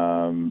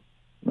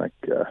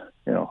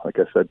 Like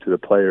I said to the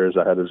players,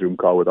 I had a Zoom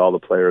call with all the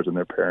players and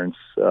their parents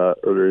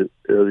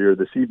earlier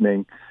this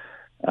evening.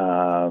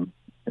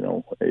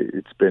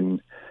 It's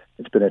been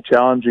a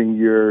challenging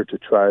year to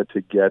try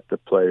to get the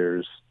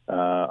players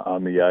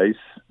on the ice.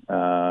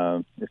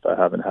 If I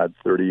haven't had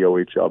 30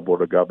 OHL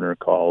Board of Governor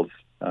calls,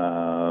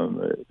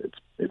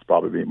 it's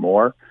probably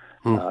more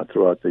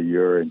throughout the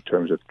year in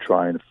terms of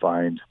trying to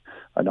find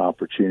an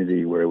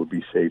opportunity where it would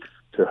be safe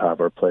to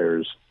have our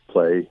players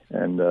play,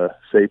 and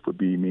safe would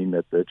mean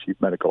that the chief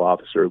medical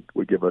officer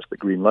would give us the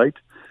green light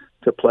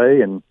to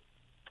play, and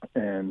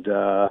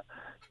the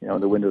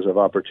windows of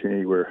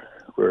opportunity were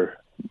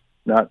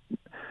not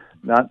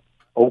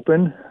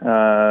open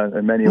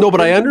in many. No, but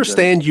I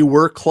understand you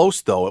were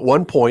close though at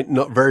one point.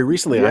 Very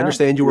recently, I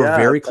understand you were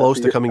very close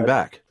to coming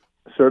back.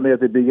 Certainly, at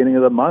the beginning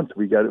of the month,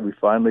 we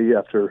finally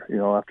after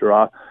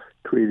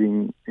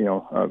creating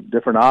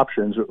different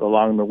options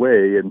along the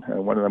way, and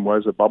one of them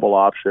was a bubble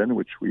option,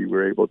 which we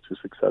were able to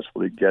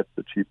successfully get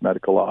the chief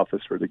medical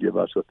officer to give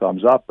us a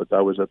thumbs up, but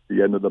that was at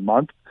the end of the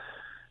month.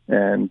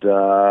 And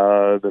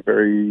the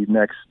very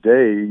next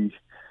day,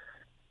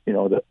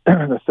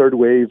 the third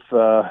wave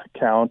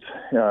count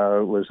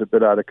was a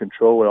bit out of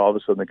control, where all of a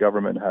sudden the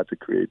government had to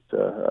create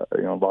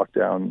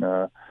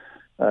lockdown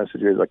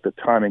situations. Like, the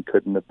timing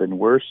couldn't have been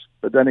worse,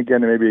 but then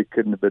again, maybe it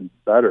couldn't have been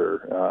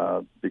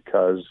better,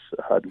 because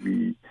had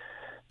we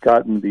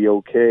gotten the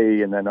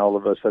okay, and then all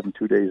of a sudden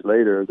 2 days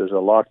later there's a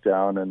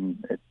lockdown, and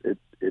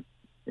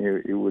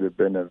it would have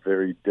been a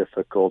very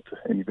difficult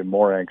and even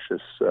more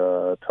anxious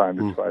time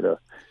to try to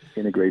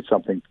integrate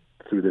something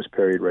through this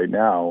period right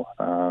now.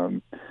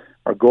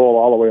 Our goal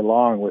all the way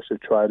along was to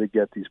try to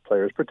get these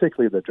players,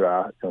 particularly the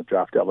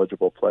draft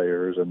eligible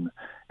players and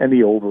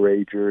the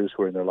overagers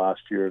who are in their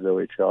last year of the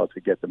OHL, to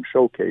get them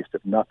showcased,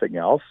 if nothing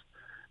else.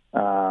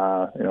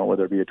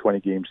 Whether it be a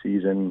 20-game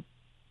season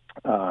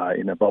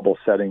in a bubble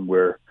setting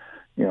where,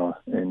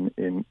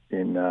 in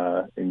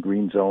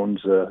green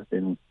zones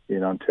in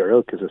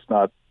Ontario, because it's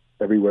not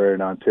everywhere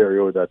in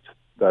Ontario that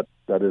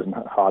isn't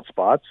hot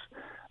spots.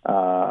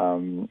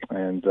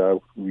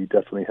 We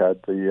definitely had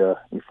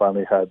we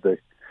finally had the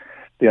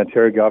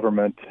Ontario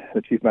government,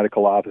 the chief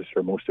medical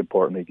officer, most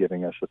importantly,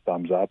 giving us a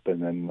thumbs up,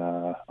 and then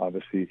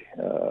obviously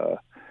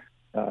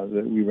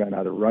we ran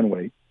out of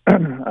runway,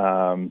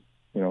 in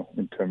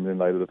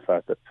light of the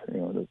fact that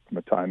from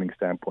a timing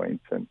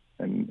standpoint, and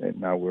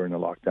now we're in a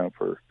lockdown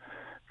for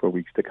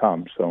weeks to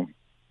come. So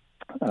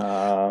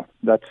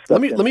that's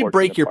let me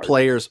break your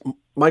players,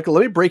 Michael.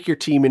 Let me break your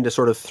team into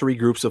sort of three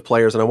groups of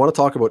players, and I want to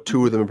talk about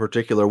two of them in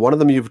particular. One of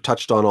them you've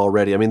touched on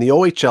already. I mean, the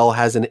OHL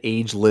has an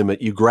age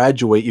limit. You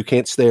graduate, you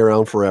can't stay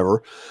around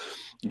forever.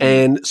 Mm-hmm.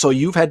 And so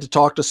you've had to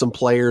talk to some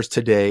players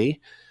today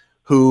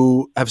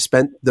who have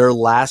spent their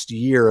last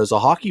year as a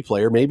hockey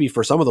player, maybe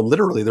for some of them,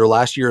 literally their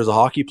last year as a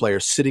hockey player,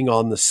 sitting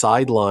on the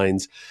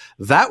sidelines.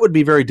 That would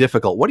be very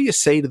difficult. What do you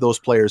say to those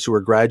players who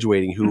are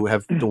graduating, who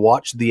have to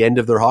watch the end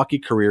of their hockey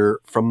career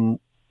from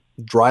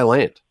dry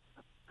land?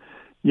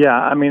 Yeah,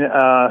 I mean,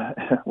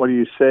 what do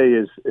you say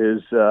is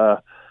it's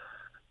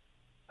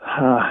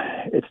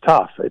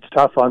tough. It's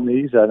tough on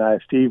these,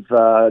 and Steve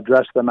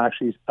addressed them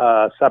actually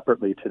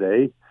separately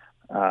today.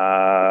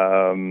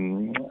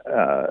 And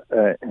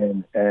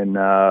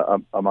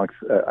amongst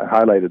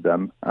highlighted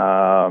them.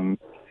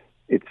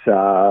 It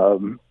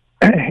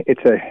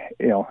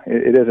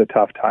is a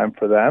tough time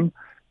for them.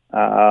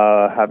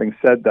 Having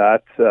said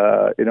that,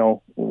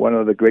 one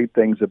of the great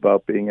things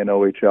about being an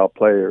OHL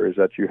player is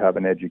that you have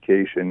an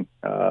education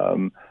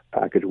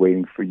package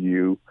waiting for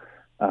you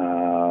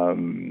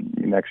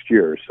next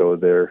year. So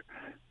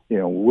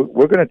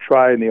we're going to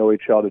try in the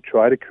OHL to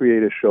try to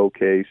create a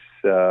showcase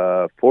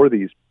for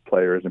these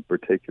players in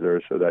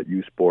particular, so that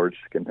U Sports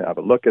can have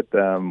a look at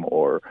them,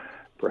 or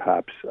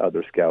perhaps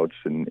other scouts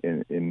in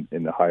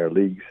the higher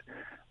leagues.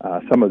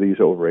 Some of these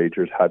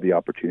overagers had the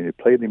opportunity to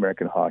play in the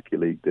American Hockey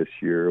League this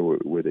year,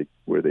 where they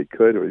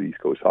could, or the East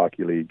Coast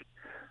Hockey League.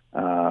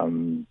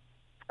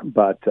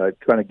 But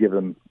trying to give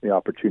them the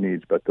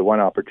opportunities. But the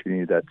one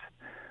opportunity that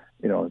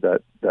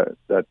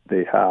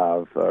they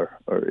have,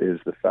 is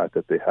the fact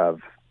that they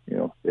have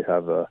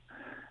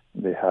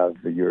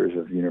the years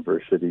of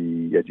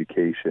university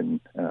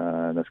education,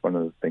 and that's one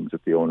of the things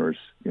that the owners,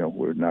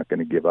 we're not going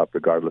to give up,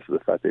 regardless of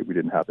the fact that we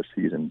didn't have a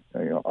season.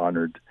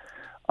 Honored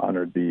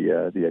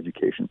the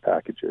education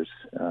packages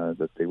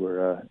that they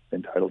were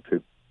entitled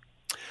to.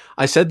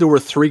 I said there were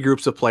three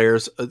groups of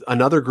players.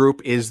 Another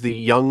group is the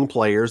young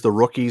players, the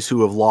rookies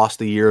who have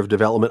lost a year of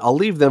development. I'll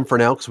leave them for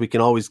now because we can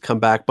always come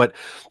back. But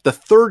the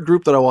third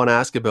group that I want to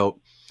ask about,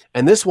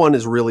 and this one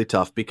is really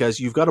tough because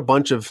you've got a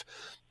bunch of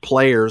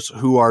players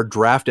who are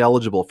draft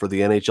eligible for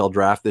the NHL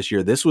draft this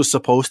year. This was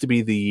supposed to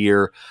be the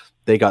year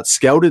they got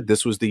scouted.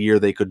 This was the year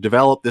they could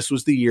develop. This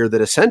was the year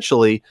that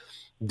essentially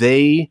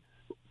they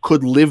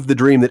could live the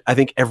dream that I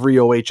think every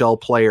OHL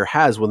player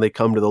has when they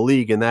come to the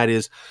league, and that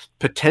is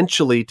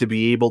potentially to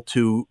be able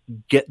to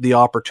get the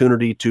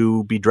opportunity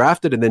to be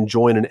drafted and then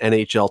join an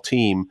NHL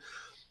team.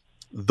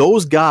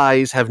 Those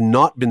guys have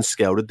not been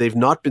scouted. They've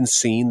not been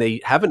seen.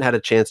 They haven't had a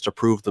chance to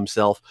prove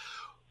themselves.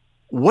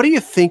 What do you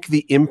think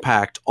the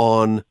impact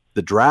on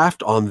the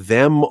draft, on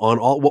them, on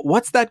all,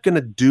 what's that going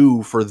to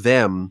do for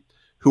them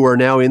who are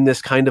now in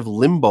this kind of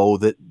limbo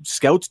that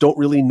scouts don't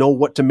really know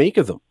what to make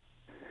of them?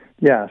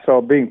 Yeah,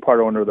 so being part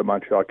owner of the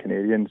Montreal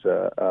Canadiens,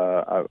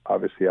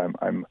 obviously I'm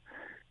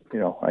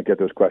I get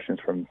those questions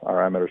from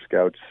our amateur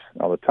scouts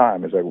all the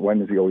time. Is like,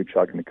 when is the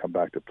OHL going to come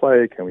back to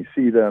play? Can we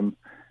see them?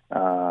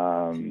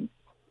 And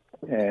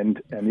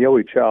the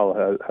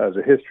OHL has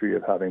a history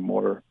of having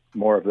more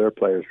of their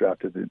players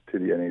drafted to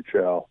the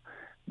NHL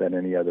than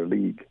any other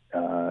league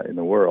in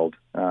the world.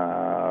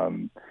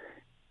 And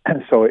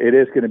so it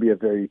is going to be a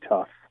very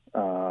tough,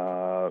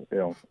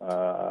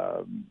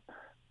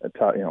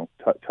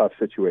 tough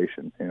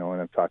situation. And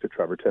I've talked to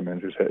Trevor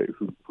Timmins,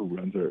 who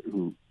runs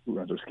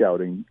our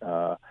scouting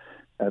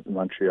at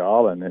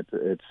Montreal, and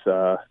it's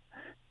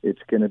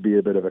going to be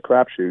a bit of a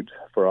crapshoot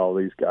for all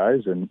these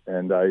guys. And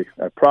I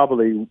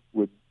probably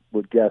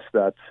would guess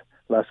that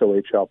less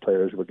OHL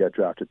players will get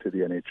drafted to the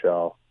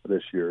NHL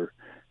this year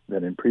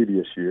than in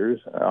previous years.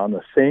 On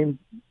the same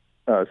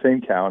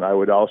count, I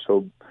would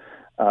also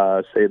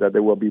say that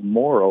there will be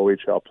more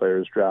OHL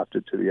players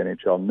drafted to the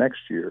NHL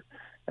next year.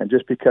 And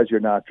just because you're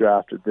not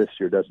drafted this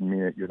year doesn't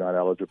mean that you're not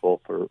eligible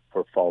for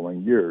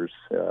following years.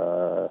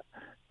 A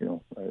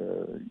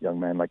young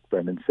man like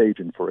Brendan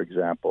Sagen, for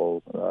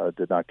example,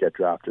 did not get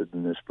drafted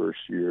in his first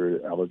year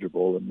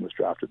eligible and was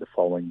drafted the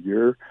following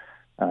year.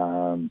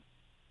 Some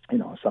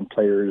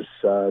players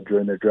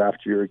during their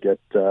draft year get,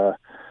 have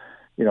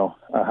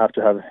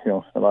to have,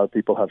 a lot of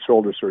people have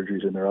shoulder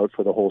surgeries and they're out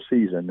for the whole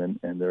season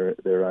and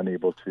they're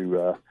unable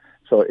to.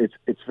 So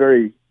it's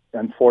very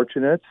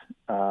unfortunate,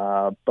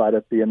 but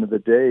at the end of the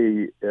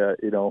day,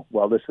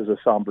 while this is a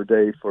somber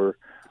day for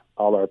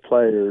all our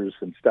players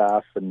and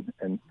staff, and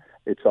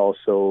it's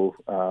also,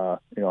 I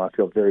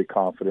feel very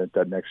confident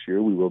that next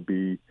year we will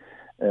be,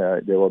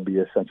 there will be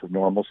a sense of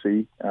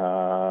normalcy,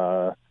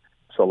 so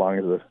long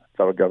as the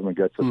federal government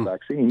gets us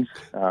vaccines,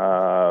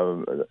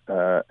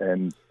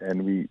 and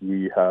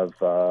we have,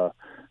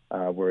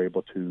 we're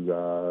able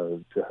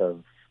to have,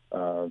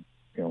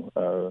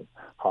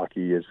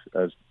 hockey as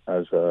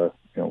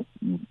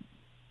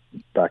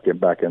back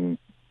in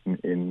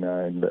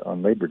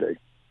on Labor Day.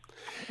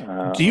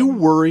 Do you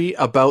worry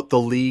about the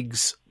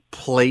league's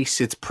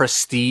place, its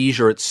prestige,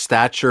 or its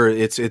stature,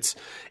 its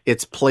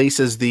place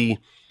as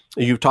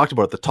you've talked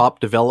about the top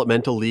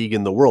developmental league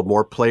in the world,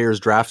 more players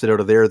drafted out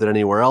of there than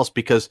anywhere else?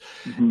 Because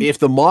if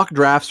the mock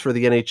drafts for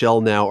the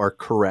NHL now are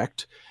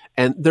correct,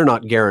 and they're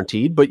not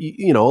guaranteed, but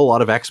a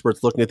lot of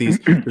experts looking at these,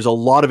 there's a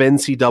lot of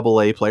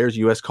NCAA players,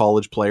 U.S.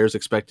 college players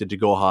expected to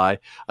go high,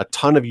 a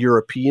ton of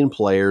European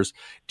players.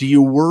 Do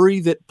you worry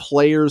that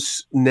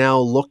players now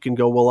look and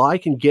go, well, I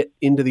can get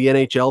into the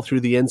NHL through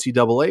the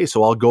NCAA,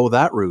 so I'll go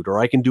that route, or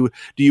I can do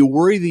you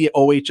worry the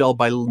OHL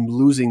by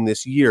losing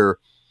this year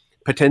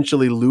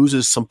potentially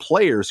loses some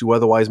players who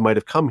otherwise might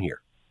have come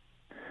here?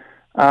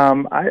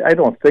 I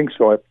don't think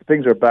so. If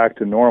things are back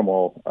to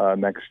normal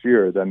next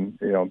year, then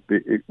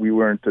we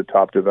weren't the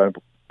top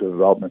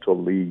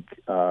developmental league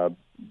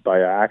by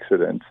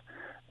accident,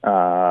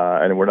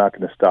 and we're not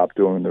going to stop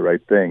doing the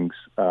right things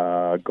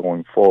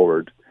going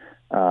forward.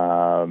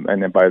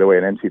 And then, by the way,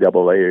 an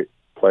NCAA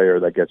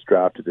player that gets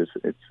drafted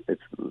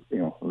it's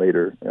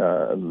later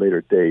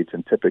dates,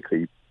 and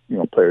typically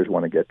players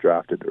want to get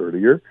drafted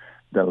earlier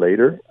than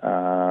later.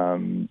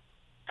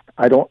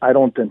 I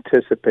don't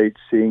anticipate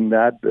seeing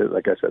that.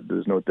 Like I said,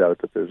 there's no doubt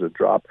that there's a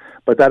drop,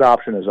 but that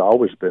option has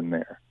always been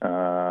there.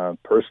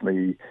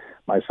 Personally,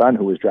 my son,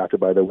 who was drafted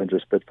by the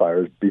Windsor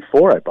Spitfires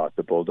before I bought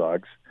the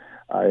Bulldogs,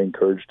 I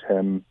encouraged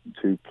him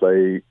to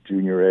play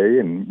Junior A,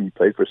 and he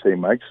played for St.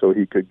 Mike's so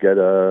he could get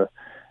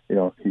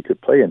he could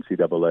play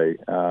NCAA.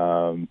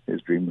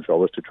 His dream was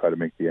always to try to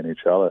make the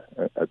NHL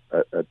at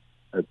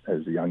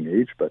a young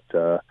age, but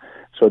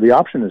so the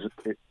option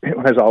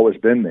has always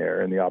been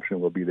there, and the option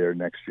will be there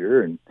next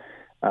year. And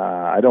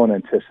I don't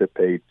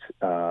anticipate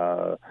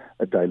a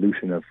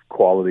dilution of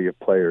quality of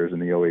players in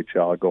the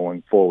OHL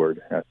going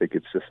forward. I think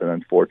it's just an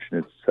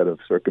unfortunate set of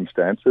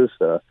circumstances.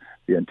 The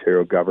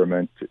Ontario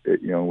government,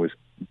 was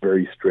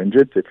very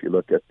stringent. If you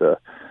look at the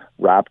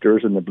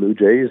Raptors and the Blue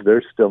Jays,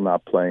 they're still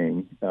not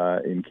playing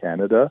in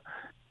Canada.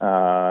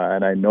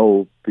 And I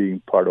know, being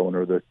part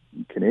owner of the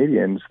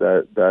Canadians,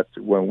 that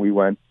when we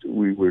were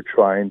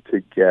trying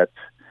to get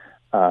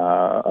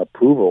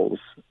approvals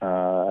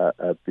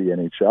at the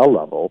NHL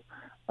level.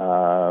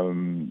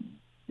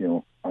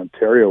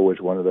 Ontario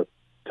was one of the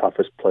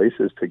toughest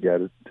places to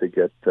get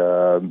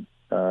the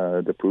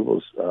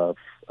approvals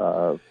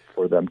for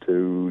them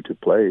to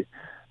play.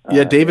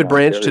 David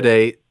Branch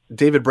today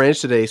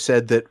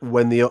said that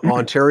when the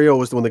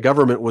when the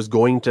government was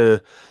going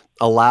to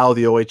allow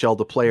the OHL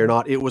to play or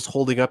not, it was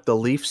holding up the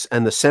Leafs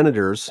and the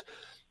Senators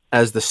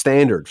as the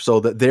standard,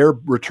 so that their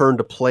return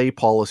to play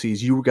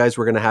policies you guys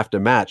were going to have to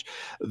match.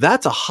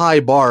 That's a high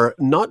bar,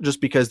 not just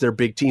because they're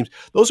big teams.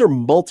 Those are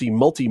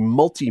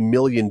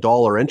multi-million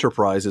dollar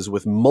enterprises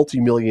with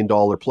multi-million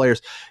dollar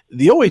players.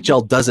 The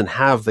OHL doesn't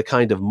have the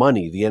kind of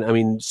money.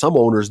 Some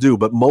owners do,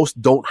 but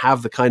most don't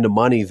have the kind of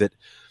money that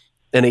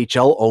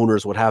NHL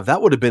owners would have.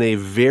 That would have been a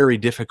very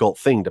difficult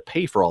thing to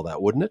pay for all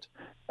that, wouldn't it?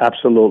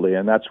 Absolutely,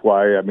 and that's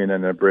why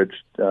an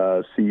abridged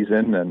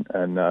season,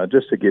 and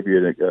just to give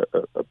you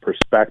a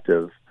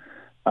perspective,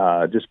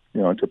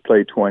 to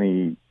play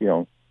 20,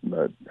 and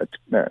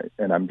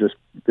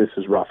this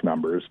is rough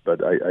numbers,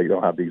 but I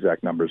don't have the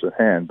exact numbers at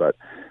hand, but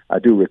I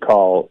do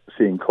recall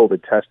seeing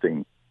COVID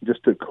testing.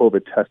 Just the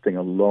COVID testing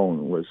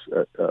alone was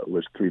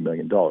 $3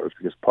 million,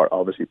 because part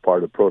of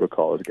the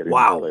protocol is getting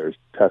players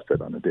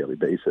tested on a daily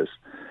basis.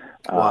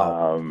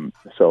 Wow.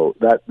 So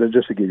that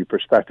just to give you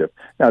perspective.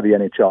 Now the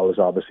NHL is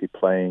obviously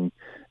playing,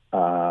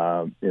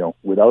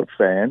 without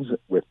fans,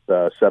 with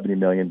 $70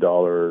 million,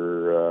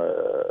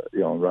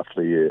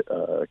 roughly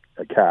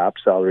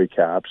salary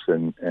caps,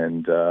 and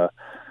a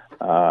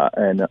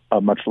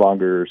much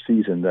longer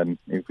season than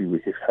if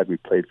we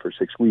played for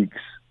 6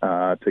 weeks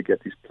to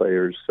get these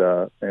players,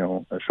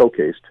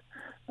 showcased.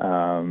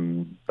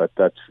 But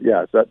that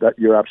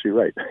you're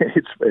absolutely right.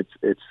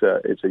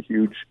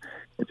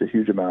 It's a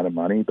huge amount of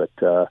money, but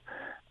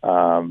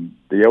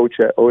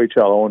the OHL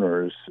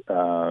owners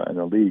and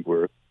the league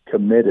were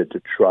committed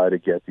to try to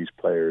get these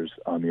players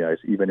on the ice,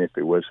 even if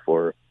it was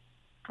for,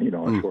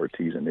 a short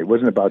season. It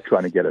wasn't about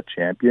trying to get a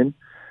champion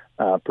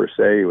per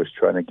se. It was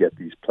trying to get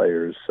these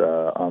players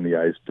on the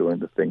ice doing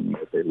the thing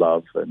that they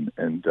love,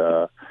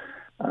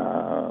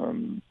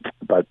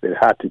 but it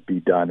had to be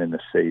done in a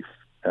safe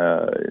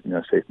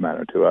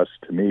manner.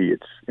 To me,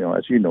 it's,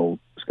 as you know,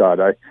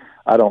 Scott, I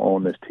don't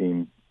own this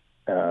team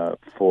from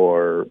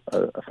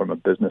a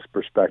business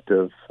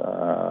perspective.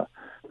 I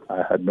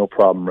had no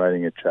problem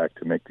writing a check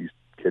to make these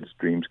kids'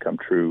 dreams come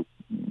true,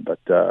 but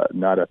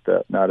not at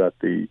the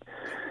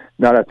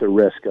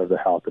risk of the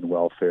health and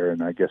welfare.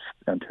 And I guess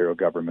Ontario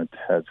government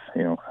had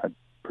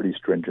pretty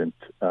stringent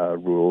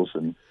rules,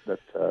 and that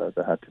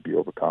had to be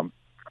overcome.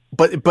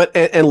 But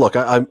look,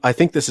 I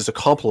think this is a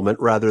compliment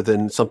rather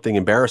than something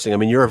embarrassing. I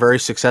mean, you're a very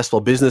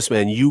successful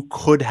businessman. You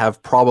could have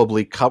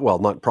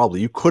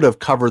you could have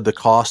covered the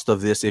cost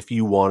of this if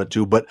you wanted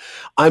to, but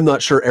I'm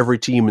not sure every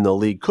team in the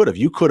league could have.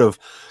 You could have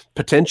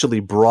potentially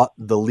brought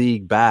the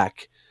league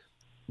back,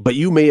 but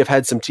you may have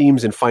had some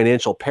teams in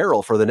financial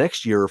peril for the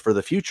next year or for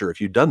the future if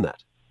you'd done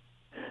that.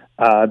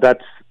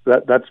 That's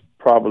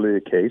probably the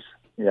case.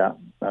 Yeah,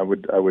 I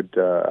would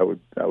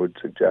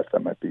suggest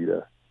that might be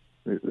the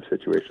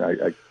situation.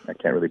 I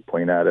can't really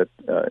point at it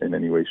in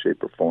any way,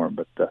 shape, or form,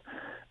 but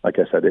like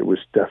I said, it was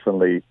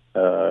definitely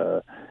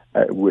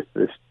with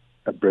this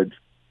abridged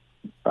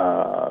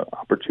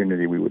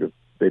opportunity, we would have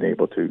been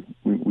able to.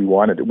 We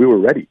wanted it. We were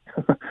ready.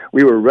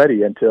 We were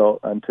ready until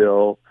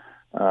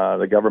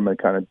the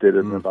government kind of did it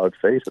in about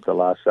face at the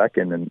last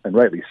second, and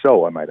rightly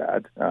so, I might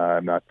add.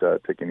 I'm not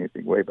taking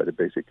anything away, but it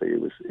was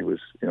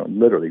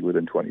literally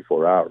within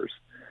 24 hours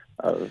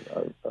of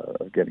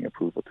getting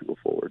approval to go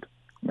forward.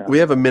 No. We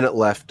have a minute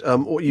left.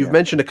 You've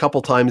mentioned a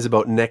couple times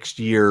about next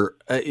year.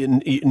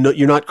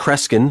 You're not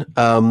Kreskin.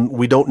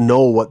 We don't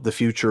know what the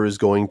future is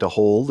going to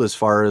hold as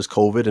far as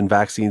COVID and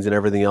vaccines and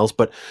everything else.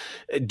 But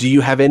do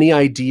you have any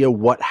idea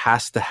what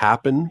has to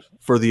happen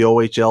for the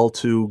OHL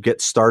to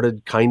get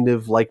started kind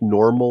of like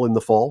normal in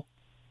the fall?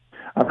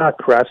 I'm not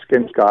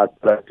Kreskin, Scott,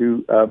 but I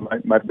do.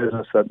 My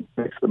business that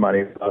makes the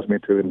money allows me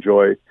to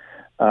enjoy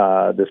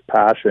this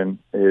passion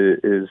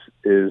is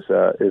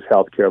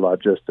healthcare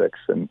logistics,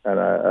 and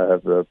I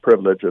have the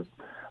privilege of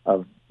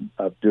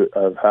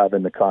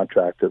having the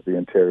contract of the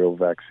Ontario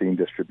vaccine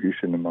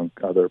distribution among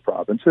other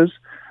provinces.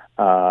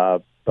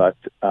 But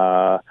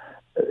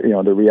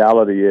the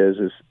reality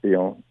is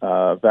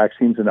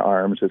vaccines in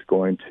arms is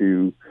going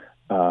to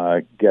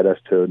get us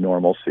to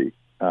normalcy.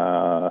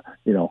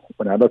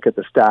 When I look at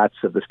the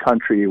stats of this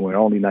country, when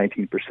only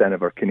 19%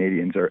 of our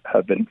Canadians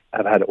have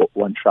had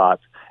one shot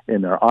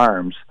in their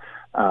arms,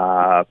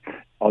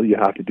 all you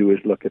have to do is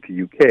look at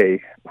the UK,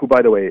 who,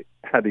 by the way,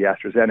 had the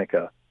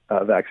AstraZeneca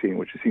vaccine,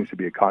 which seems to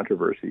be a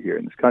controversy here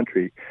in this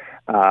country,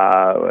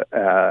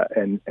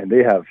 and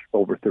they have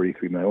over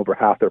 33 million, over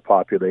half their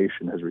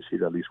population has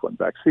received at least one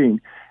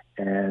vaccine.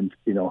 And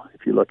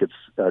if you look at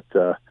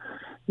a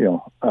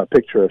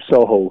picture of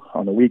Soho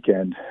on the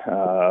weekend,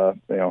 it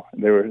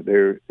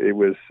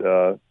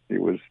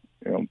was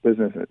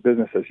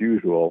business as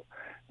usual.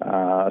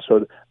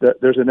 So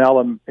there's an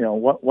element,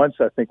 once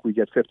I think we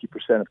get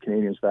 50% of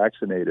Canadians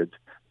vaccinated,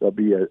 there'll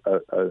be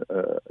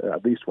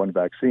at least one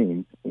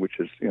vaccine, which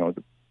is,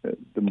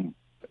 the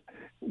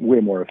way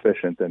more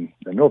efficient than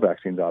no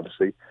vaccines,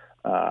 obviously.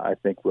 I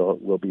think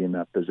we'll be in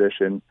that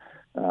position,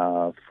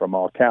 from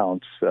all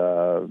counts,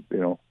 and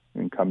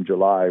come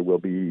July,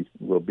 we'll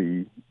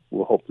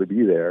hopefully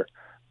be there,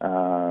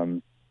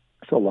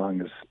 so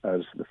long as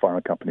the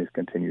pharma companies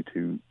continue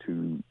to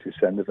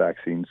send the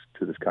vaccines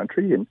to this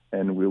country,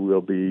 and we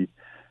will be,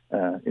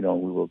 we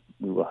will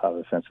have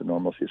a sense of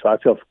normalcy. So I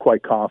feel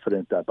quite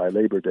confident that by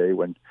Labor Day,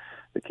 when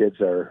the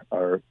kids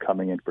are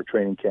coming in for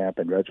training camp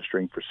and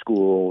registering for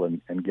school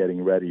and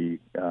getting ready,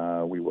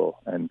 we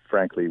will. And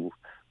frankly,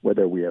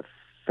 whether we have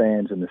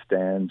fans in the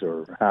stands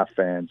or half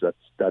fans,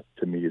 that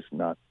to me is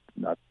not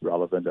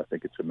relevant. I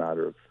think it's a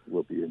matter of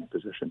we'll be in a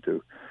position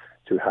to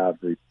have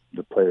the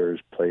players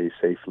play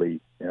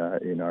safely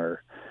in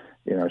our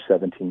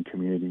 17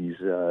 communities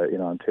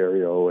in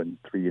Ontario and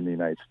 3 in the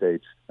United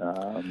States,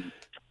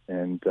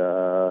 and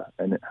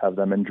have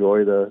them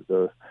enjoy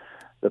the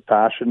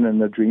passion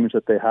and the dreams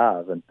that they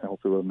have, and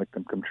hopefully we'll make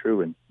them come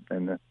true.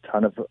 And a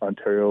ton of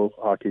Ontario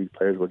hockey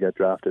players will get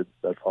drafted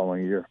that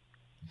following year.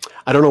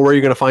 I don't know where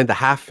you're going to find the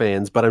half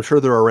fans, but I'm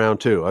sure they're around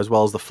too, as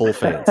well as the full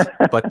fans.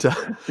 But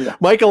yeah.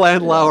 Michael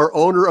Andlauer,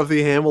 owner of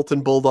the Hamilton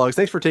Bulldogs,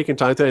 thanks for taking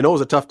time today. I know it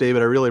was a tough day,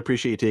 but I really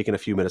appreciate you taking a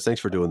few minutes.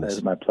 Thanks for doing this.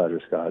 It's my pleasure,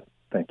 Scott.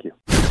 Thank you.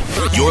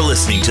 You're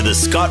listening to the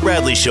Scott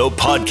Radley Show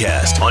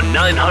podcast on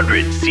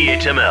 900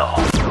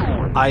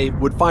 CHML. I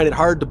would find it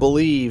hard to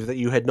believe that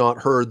you had not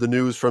heard the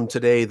news from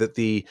today that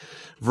the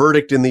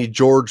verdict in the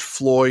George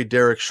Floyd,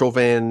 Derek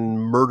Chauvin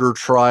murder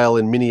trial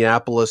in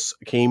Minneapolis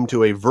came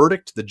to a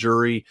verdict. The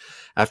jury,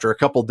 after a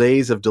couple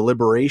days of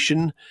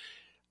deliberation,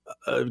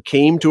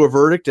 came to a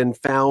verdict and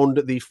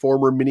found the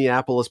former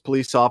Minneapolis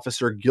police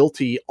officer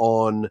guilty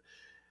on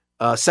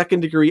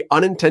second-degree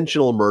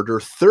unintentional murder,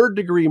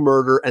 third-degree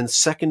murder, and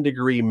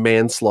second-degree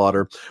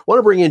manslaughter. I want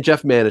to bring in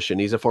Jeff Manishen.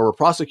 He's a former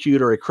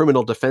prosecutor, a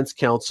criminal defense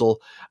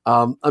counsel,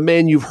 a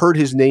man you've heard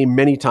his name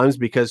many times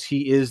because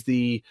he is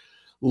the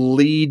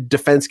lead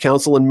defense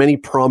counsel in many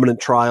prominent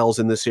trials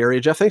in this area.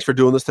 Jeff, thanks for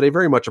doing this today.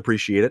 Very much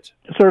appreciate it.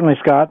 Certainly,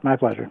 Scott. My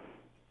pleasure.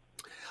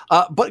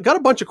 But got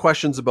a bunch of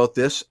questions about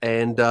this,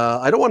 and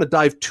I don't want to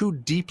dive too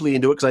deeply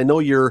into it because I know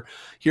you're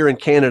here in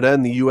Canada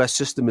and the U.S.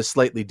 system is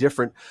slightly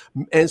different.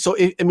 And so,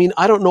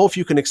 I don't know if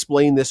you can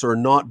explain this or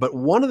not, but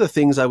one of the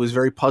things I was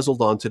very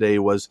puzzled on today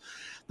was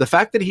the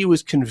fact that he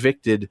was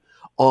convicted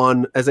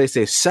on, as I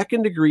say,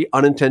 second-degree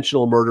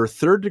unintentional murder,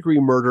 third-degree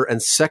murder,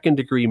 and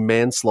second-degree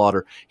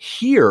manslaughter.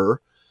 Here,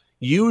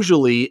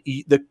 usually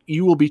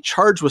you will be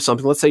charged with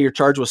something. Let's say you're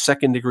charged with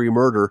second-degree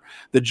murder.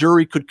 The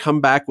jury could come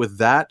back with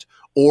that,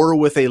 or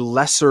with a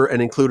lesser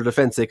and included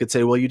offense. They could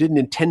say, well, you didn't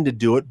intend to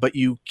do it, but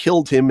you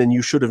killed him and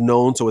you should have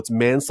known, so it's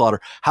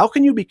manslaughter. How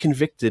can you be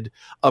convicted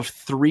of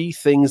three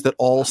things that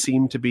all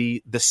seem to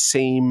be the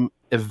same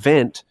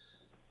event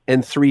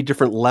and three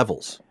different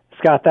levels?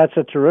 Scott, that's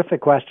a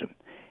terrific question.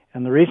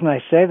 And the reason I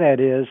say that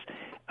is,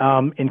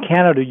 in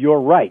Canada, you're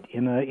right.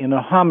 In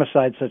a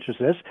homicide such as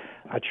this,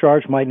 a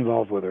charge might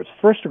involve whether it's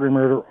first-degree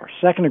murder or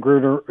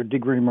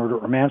second-degree murder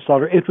or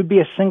manslaughter. It would be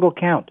a single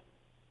count.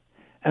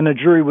 And the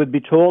jury would be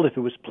told if it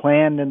was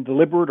planned and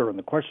deliberate or in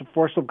the course of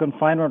forcible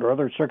confinement or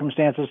other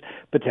circumstances,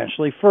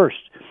 potentially first.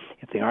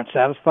 If they aren't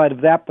satisfied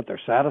of that, but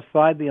they're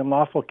satisfied the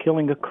unlawful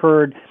killing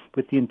occurred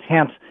with the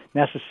intent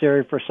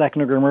necessary for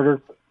second-degree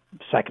murder,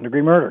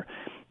 second-degree murder.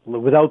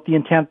 Without the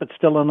intent but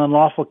still an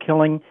unlawful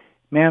killing,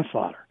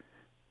 manslaughter.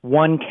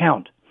 One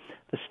count.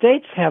 The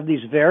states have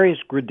these various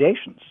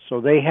gradations.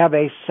 So they have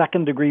a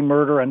second-degree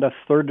murder and a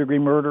third-degree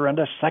murder and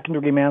a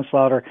second-degree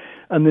manslaughter.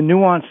 And the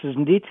nuances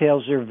and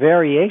details are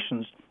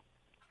variations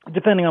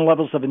depending on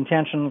levels of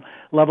intention,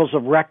 levels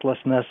of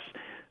recklessness,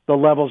 the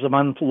levels of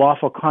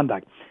unlawful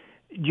conduct.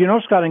 Do you know,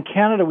 Scott, in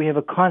Canada we have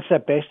a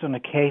concept based on a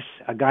case,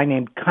 a guy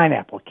named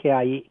Kienapple,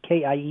 Kienapple,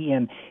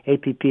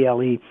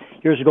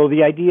 years ago.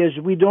 The idea is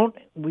we don't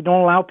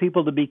allow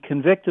people to be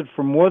convicted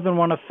for more than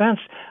one offense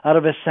out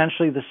of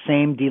essentially the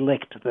same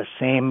delict, the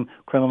same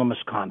criminal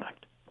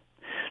misconduct.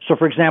 So,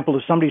 for example,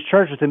 if somebody's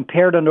charged with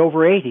impaired and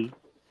over 80,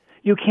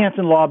 you can't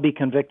in law be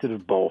convicted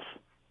of both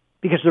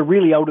because they're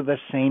really out of the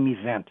same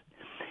event.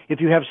 If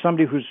you have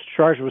somebody who's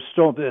charged with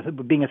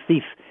being a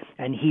thief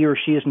and he or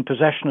she is in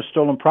possession of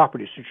stolen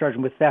property, so you charge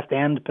them with theft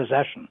and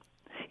possession.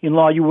 In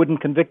law, you wouldn't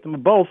convict them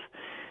of both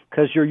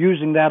because you're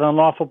using that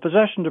unlawful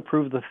possession to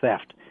prove the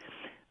theft.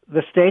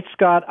 The states,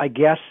 Scott, I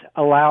guess,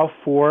 allow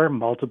for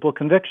multiple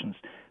convictions.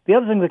 The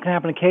other thing that can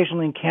happen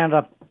occasionally in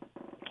Canada,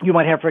 you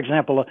might have, for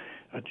example,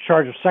 a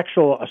charge of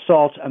sexual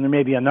assault and there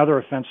may be another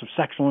offense of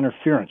sexual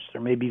interference.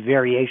 There may be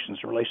variations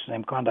in relation to the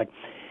same conduct.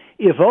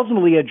 If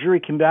ultimately a jury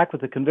came back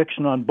with a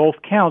conviction on both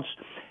counts,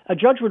 a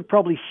judge would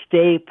probably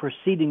stay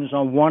proceedings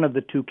on one of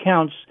the two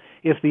counts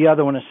if the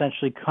other one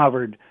essentially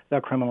covered the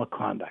criminal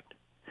conduct.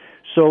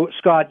 So,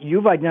 Scott,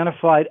 you've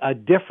identified a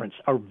difference,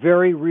 a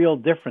very real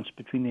difference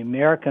between the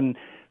American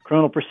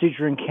criminal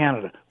procedure and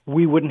Canada.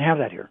 We wouldn't have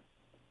that here.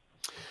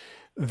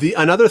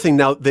 Another thing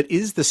now that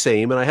is the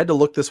same, and I had to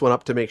look this one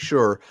up to make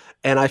sure,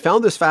 and I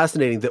found this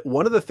fascinating, that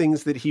one of the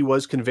things that he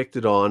was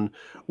convicted on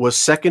was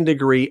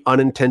second-degree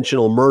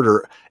unintentional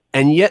murder.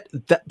 And yet,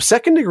 that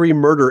second-degree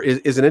murder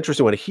is an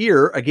interesting one.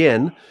 Here,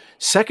 again,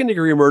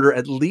 second-degree murder,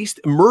 at least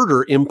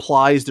murder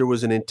implies there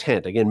was an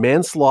intent. Again,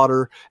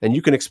 manslaughter, and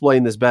you can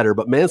explain this better,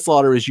 but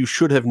manslaughter is you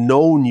should have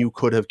known you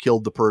could have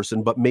killed the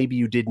person, but maybe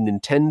you didn't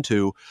intend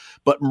to.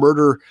 But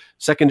murder,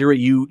 second-degree,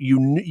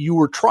 you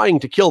were trying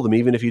to kill them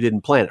even if you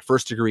didn't plan it.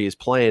 First-degree is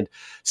planned.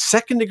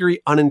 Second-degree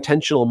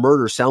unintentional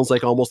murder sounds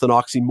like almost an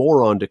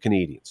oxymoron to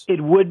Canadians.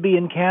 It would be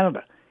in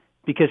Canada.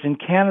 Because in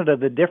Canada,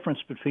 the difference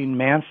between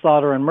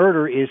manslaughter and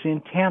murder is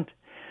intent.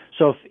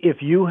 So if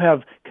you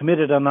have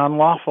committed an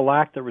unlawful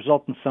act that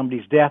results in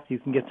somebody's death, you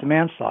can get to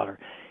manslaughter.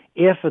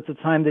 If at the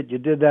time that you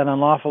did that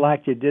unlawful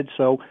act, you did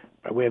so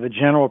by way of a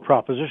general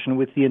proposition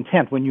with the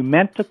intent, when you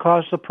meant to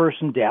cause the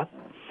person death,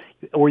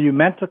 or you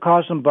meant to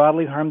cause them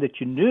bodily harm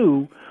that you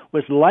knew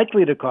was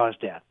likely to cause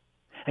death,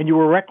 and you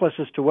were reckless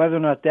as to whether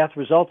or not death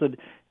resulted,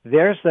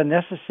 there's the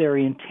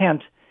necessary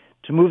intent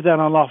to move that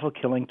unlawful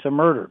killing to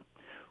murder.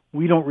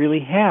 We don't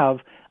really have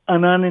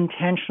an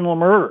unintentional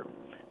murder.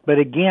 But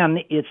again,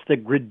 it's the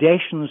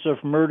gradations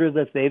of murder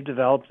that they've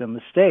developed in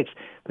the States.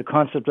 The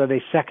concept of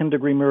a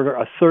second-degree murder,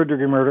 a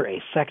third-degree murder, a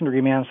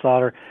second-degree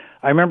manslaughter.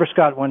 I remember,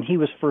 Scott, when he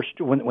was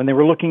when they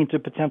were looking into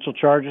potential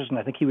charges, and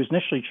I think he was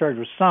initially charged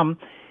with some,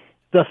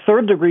 the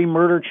third-degree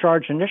murder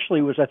charge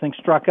initially was, I think,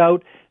 struck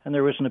out, and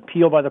there was an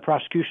appeal by the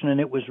prosecution, and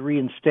it was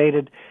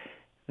reinstated.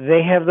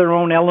 They have their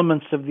own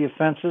elements of the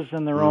offenses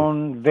and their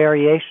own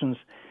variations.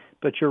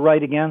 But you're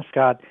right again,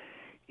 Scott.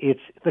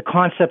 It's the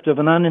concept of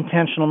an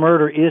unintentional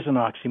murder is an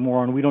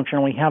oxymoron. We don't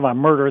generally have a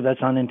murder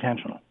that's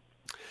unintentional.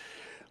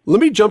 Let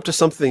me jump to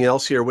something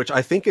else here, which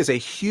I think is a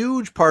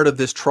huge part of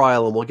this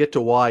trial, and we'll get to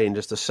why in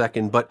just a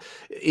second. But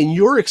in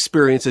your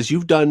experiences,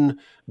 you've done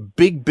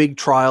big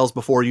trials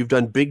before, you've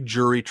done big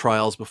jury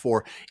trials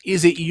before.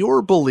 Is it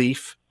your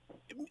belief,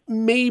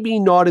 maybe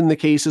not in the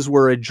cases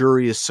where a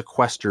jury is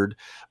sequestered,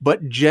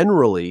 but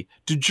generally,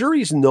 do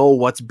juries know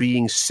what's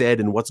being said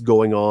and what's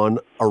going on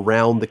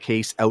around the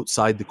case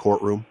outside the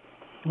courtroom?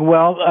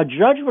 Well, a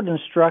judge would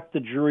instruct the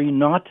jury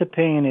not to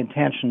pay any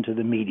attention to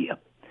the media,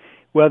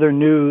 whether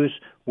news,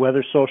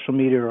 whether social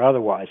media or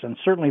otherwise. And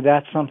certainly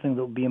that's something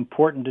that would be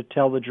important to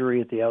tell the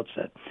jury at the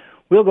outset.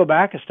 We'll go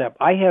back a step.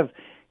 I have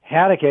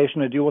had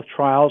occasion to deal with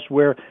trials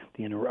where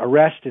the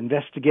arrest,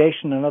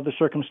 investigation, and other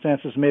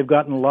circumstances may have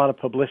gotten a lot of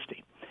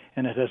publicity.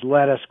 And it has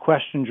let us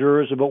question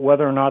jurors about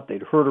whether or not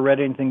they'd heard or read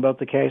anything about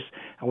the case,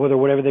 and whether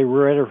whatever they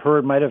read or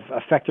heard might have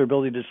affected their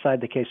ability to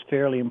decide the case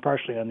fairly and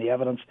impartially on the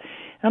evidence.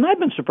 And I've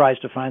been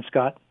surprised to find,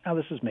 Scott, now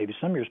this is maybe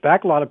some years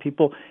back, a lot of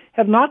people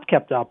have not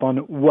kept up on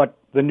what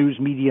the news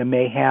media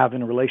may have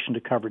in relation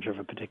to coverage of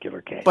a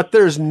particular case. But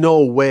there's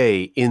no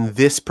way in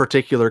this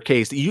particular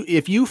case,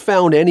 if you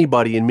found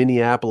anybody in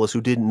Minneapolis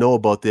who didn't know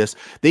about this,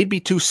 they'd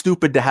be too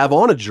stupid to have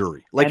on a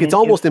jury. Like, it's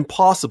almost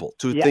impossible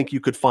to think you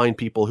could find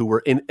people who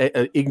were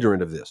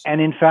ignorant of this.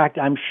 And in fact,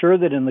 I'm sure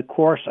that in the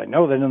course of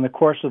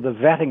the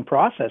vetting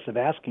process of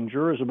asking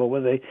jurors about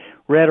whether they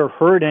read or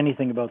heard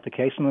anything about the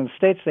case, and in the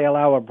States they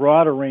allow a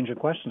broader range of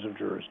questions of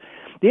jurors.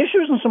 The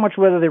issue isn't so much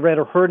whether they read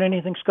or heard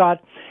anything,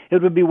 Scott.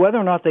 It would be whether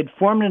or not they'd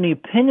formed any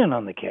opinion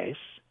on the case,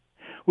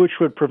 which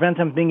would prevent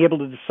them being able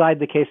to decide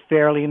the case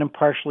fairly and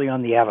impartially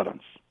on the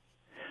evidence.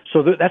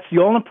 So that's the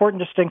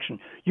all-important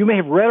distinction. You may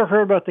have read or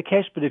heard about the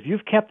case, but if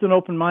you've kept an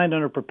open mind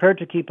and are prepared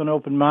to keep an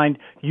open mind,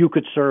 you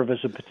could serve as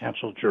a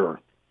potential juror.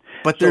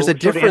 But there's a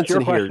difference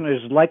in here. Your question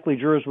is likely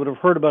jurors would have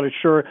heard about it,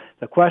 sure.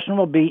 The question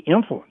will be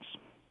influence.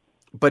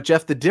 But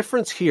Jeff, the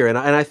difference here, and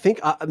I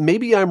think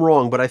maybe I'm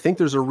wrong, but I think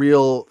there's a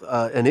real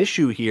an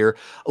issue here.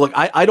 Look,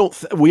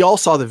 we all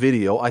saw the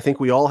video. I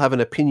think we all have an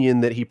opinion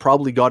that he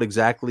probably got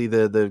exactly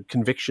the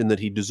conviction that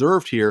he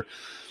deserved here.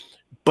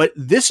 But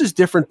this is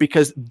different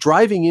because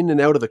driving in and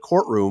out of the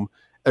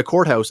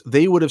courthouse,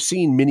 they would have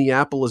seen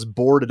Minneapolis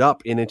boarded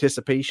up in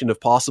anticipation of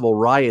possible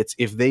riots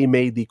if they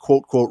made the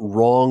quote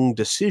wrong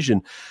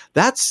decision.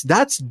 That's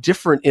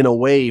different in a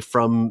way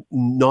from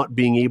not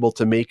being able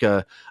to make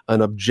an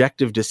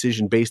objective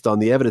decision based on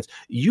the evidence.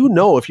 You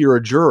know, if you're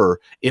a juror,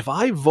 if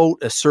I vote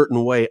a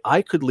certain way,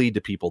 I could lead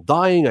to people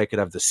dying. I could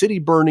have the city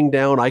burning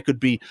down. I could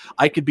be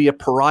a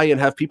pariah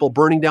and have people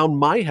burning down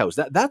my house.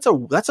 That's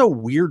a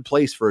weird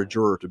place for a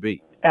juror to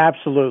be.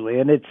 Absolutely,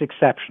 and it's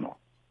exceptional.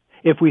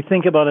 If we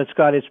think about it,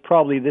 Scott, it's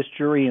probably this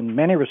jury in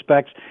many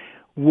respects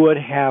would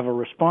have a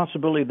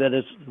responsibility that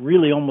is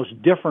really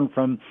almost different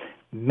from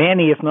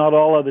many, if not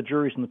all, other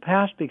juries in the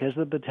past because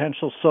of the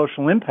potential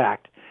social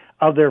impact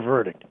of their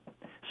verdict.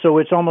 So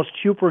it's almost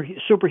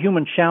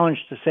superhuman challenge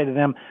to say to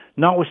them,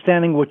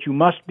 notwithstanding what you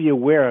must be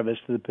aware of as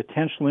to the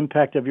potential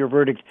impact of your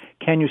verdict,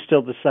 can you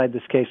still decide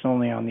this case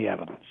only on the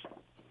evidence?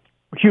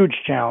 Huge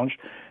challenge.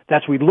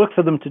 That's what we look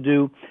for them to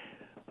do.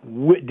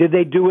 Did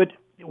they do it?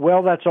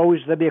 Well,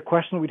 that'd be a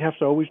question we'd have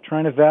to always try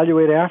and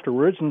evaluate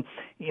afterwards. And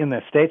in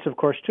the States, of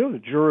course, too, the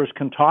jurors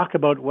can talk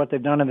about what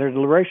they've done in their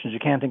deliberations. You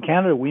can't in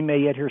Canada. We may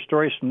yet hear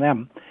stories from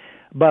them.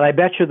 But I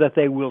bet you that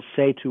they will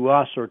say to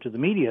us or to the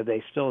media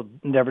they still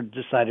never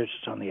decided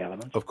it's on the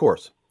evidence. Of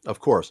course.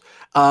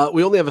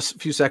 We only have a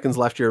few seconds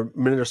left here, a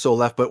minute or so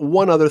left. But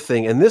one other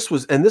thing, and this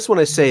one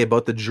I say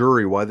about the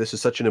jury, why this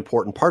is such an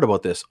important part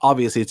about this.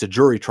 Obviously, it's a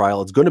jury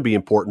trial. It's going to be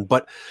important.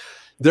 But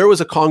there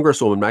was a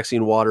Congresswoman,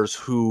 Maxine Waters,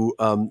 who,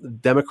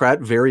 Democrat,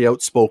 very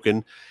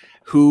outspoken,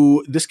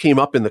 who this came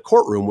up in the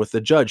courtroom with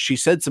the judge. She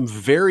said some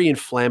very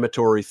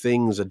inflammatory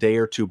things a day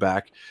or two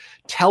back,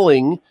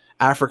 telling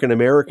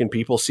African-American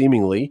people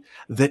seemingly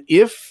that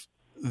if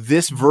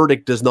this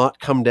verdict does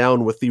not come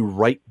down with the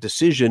right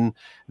decision,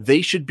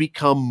 they should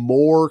become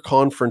more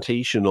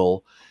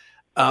confrontational.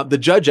 The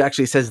judge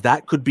actually says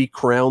that could be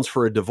grounds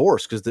for a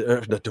divorce because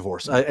an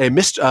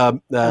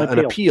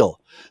appeal.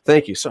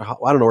 Thank you. So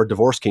I don't know where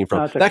divorce came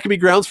from. That could be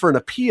grounds for an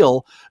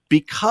appeal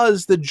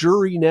because the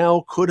jury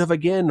now could have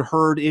again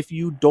heard if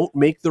you don't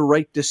make the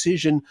right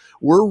decision,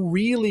 we're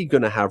really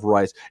going to have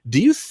riots.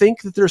 Do you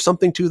think that there's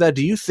something to that?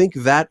 Do you think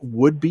that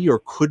would be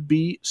or could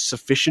be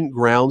sufficient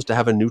grounds to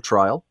have a new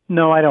trial?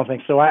 No, I don't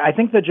think so. I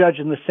think the judge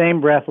in the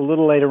same breath a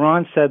little later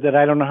on said that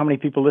I don't know how many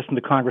people listen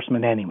to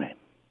congressmen anyway.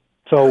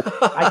 So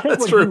I think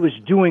what he was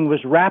doing was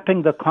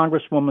wrapping the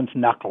Congresswoman's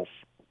knuckles.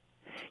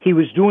 He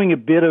was doing a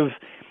bit of,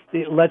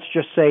 let's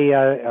just say,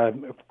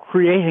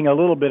 creating a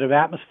little bit of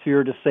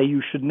atmosphere to say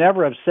you should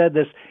never have said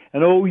this,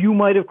 and you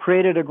might have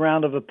created a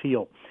ground of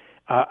appeal.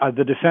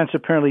 The defense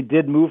apparently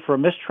did move for a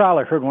mistrial.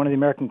 I heard one of the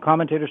American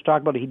commentators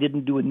talk about it. He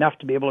didn't do enough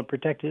to be able to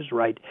protect his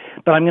right.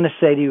 But I'm going to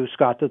say to you,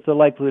 Scott, that the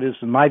likelihood is,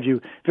 in my view,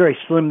 very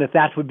slim that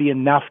would be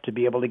enough to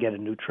be able to get a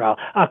new trial.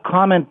 A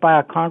comment by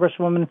a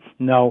congresswoman?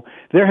 No.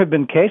 There have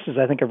been cases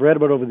I think I've read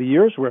about over the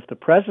years where if the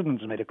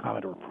president has made a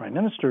comment or a prime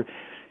minister,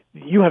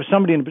 you have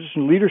somebody in a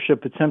position of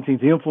leadership attempting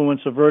to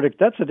influence a verdict,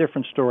 that's a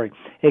different story.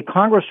 A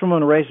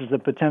congresswoman raises the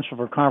potential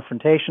for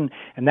confrontation,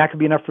 and that could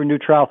be enough for a new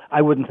trial.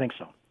 I wouldn't think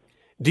so.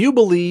 Do you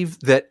believe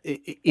that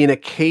in a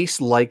case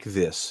like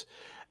this,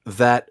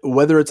 that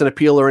whether it's an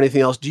appeal or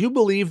anything else, do you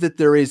believe that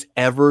there is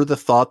ever the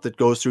thought that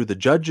goes through the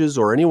judges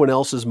or anyone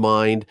else's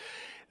mind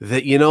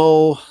that,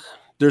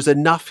 there's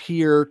enough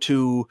here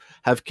to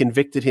have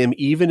convicted him,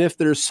 even if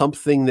there's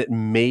something that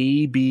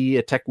may be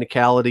a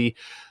technicality?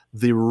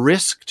 The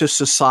risk to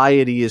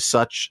society is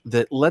such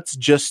that let's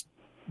just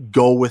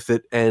go with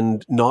it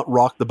and not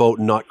rock the boat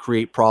and not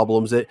create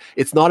problems.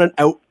 It's not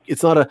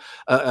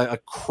a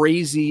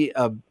crazy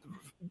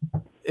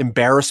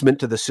embarrassment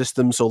to the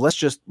system. So let's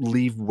just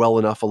leave well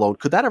enough alone.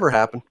 Could that ever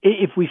happen?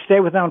 If we stay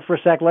with that for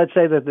a sec, let's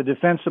say that the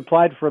defense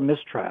applied for a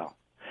mistrial.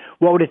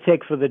 What would it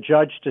take for the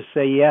judge to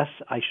say, yes,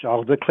 I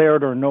shall declare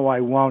it, or no,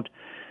 I won't?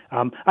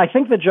 I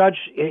think the judge,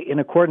 in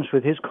accordance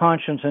with his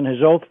conscience and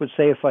his oath, would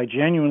say, if I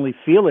genuinely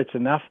feel it's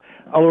enough,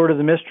 I'll order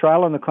the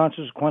mistrial and the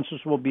consequences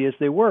will be as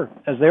they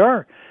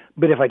are.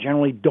 But if I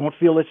generally don't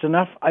feel it's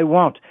enough, I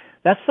won't.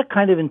 That's the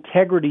kind of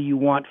integrity you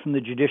want from the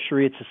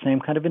judiciary. It's the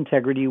same kind of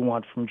integrity you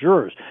want from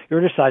jurors.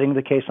 You're deciding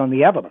the case on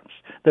the evidence.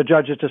 The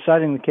judge is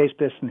deciding the case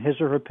based on his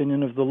or her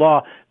opinion of the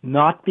law,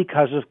 not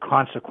because of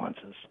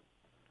consequences.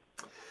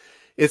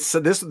 It's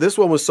this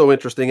one was so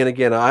interesting. And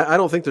again, I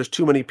don't think there's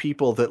too many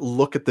people that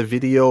look at the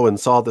video and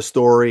saw the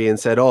story and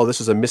said, oh,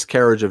 this is a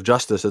miscarriage of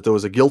justice, that there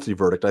was a guilty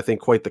verdict. I think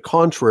quite the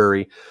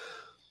contrary.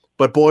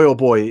 But boy, oh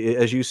boy,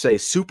 as you say,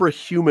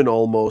 superhuman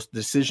almost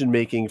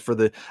decision-making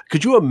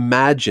could you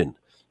imagine,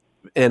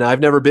 and I've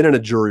never been in a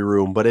jury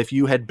room, but if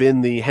you had been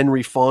the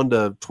Henry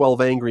Fonda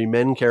 12 Angry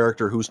Men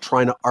character who's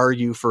trying to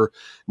argue for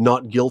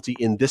not guilty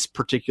in this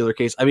particular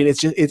case, I mean,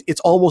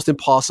 it's almost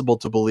impossible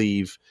to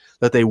believe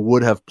that they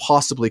would have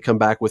possibly come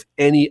back with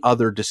any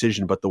other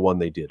decision but the one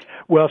they did.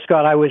 Well,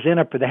 Scott, I was in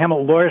the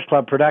Hamilton Lawyers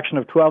Club production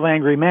of 12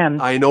 Angry Men.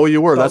 I know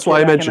you were. That's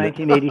why I mentioned it.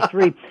 In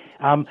 1983.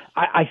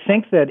 I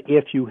think that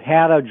if you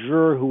had a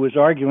juror who was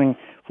arguing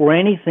for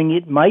anything,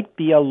 it might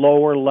be a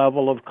lower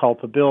level of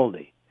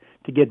culpability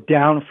to get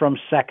down from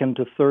second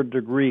to third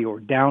degree or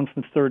down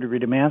from third degree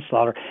to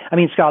manslaughter. I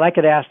mean, Scott, I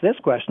could ask this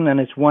question, and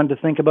it's one to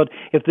think about.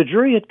 If the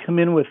jury had come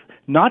in with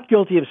not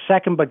guilty of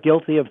second but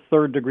guilty of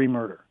third degree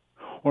murder,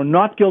 or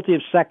not guilty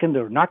of second,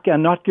 or not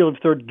guilty of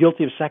third,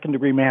 guilty of second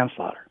degree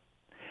manslaughter,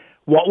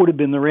 what would have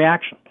been the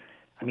reaction?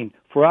 I mean,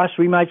 for us,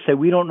 we might say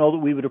we don't know that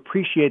we would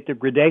appreciate the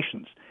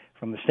gradations.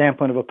 From the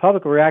standpoint of a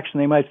public reaction,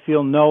 they might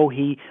feel, no,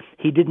 he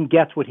didn't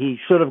get what he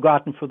should have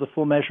gotten for the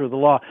full measure of the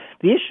law.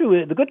 The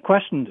good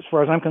question, as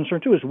far as I'm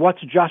concerned, too, is what's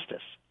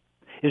justice?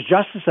 Is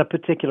justice a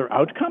particular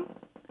outcome?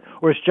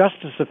 Or is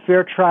justice a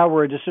fair trial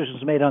where a decision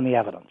is made on the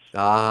evidence?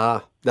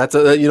 That's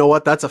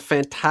a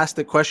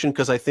fantastic question,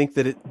 because I think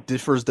that it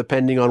differs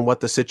depending on what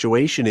the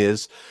situation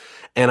is.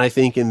 And I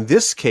think in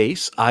this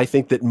case, I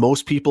think that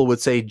most people would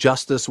say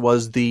justice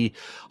was the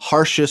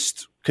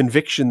harshest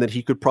conviction that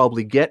he could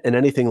probably get, and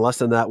anything less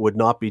than that would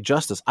not be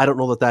justice. I don't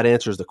know that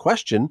answers the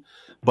question,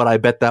 but I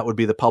bet that would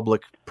be the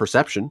public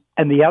perception.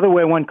 And the other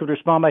way one could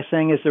respond by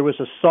saying is there was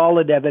a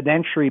solid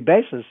evidentiary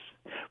basis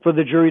for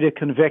the jury to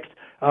convict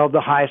of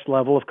the highest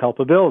level of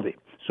culpability.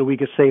 So we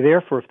could say,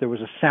 therefore, if there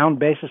was a sound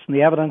basis in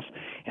the evidence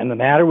and the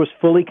matter was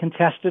fully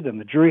contested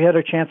and the jury had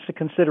a chance to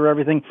consider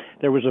everything,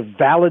 there was a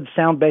valid,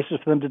 sound basis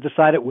for them to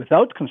decide it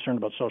without concern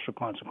about social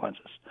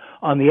consequences.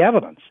 On the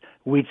evidence,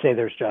 we'd say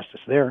there's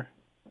justice there.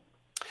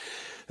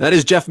 That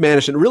is Jeff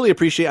Manishen. Really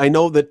appreciate. I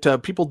know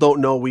that people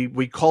don't know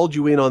we called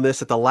you in on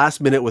this at the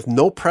last minute with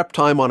no prep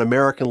time on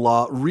American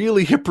law.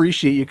 Really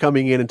appreciate you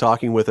coming in and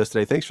talking with us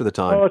today. Thanks for the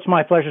time. Oh, it's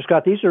my pleasure,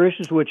 Scott. These are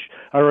issues which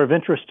are of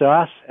interest to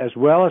us as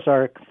well as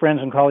our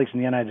friends and colleagues in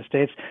the United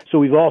States. So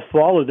we've all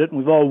followed it and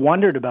we've all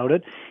wondered about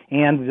it.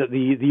 And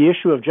the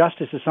issue of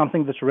justice is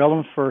something that's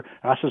relevant for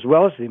us as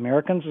well as the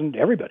Americans and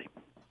everybody.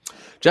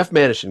 Jeff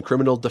Manishen,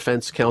 Criminal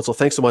Defense Counsel.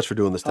 Thanks so much for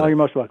doing this today. Oh, you're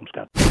most welcome,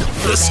 Scott.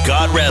 The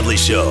Scott Radley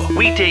Show.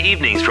 Weekday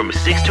evenings from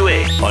 6 to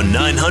 8 on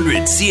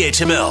 900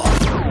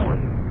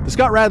 CHML. The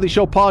Scott Radley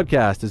Show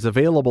podcast is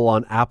available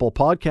on Apple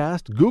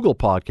Podcast, Google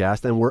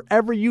Podcast, and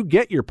wherever you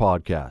get your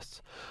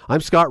podcasts.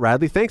 I'm Scott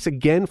Radley. Thanks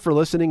again for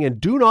listening, and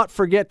do not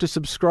forget to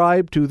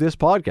subscribe to this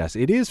podcast.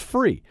 It is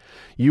free.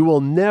 You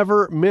will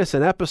never miss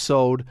an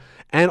episode,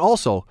 and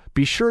also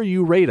be sure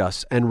you rate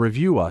us and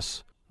review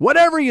us.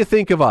 Whatever you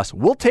think of us,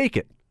 we'll take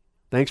it.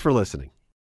 Thanks for listening.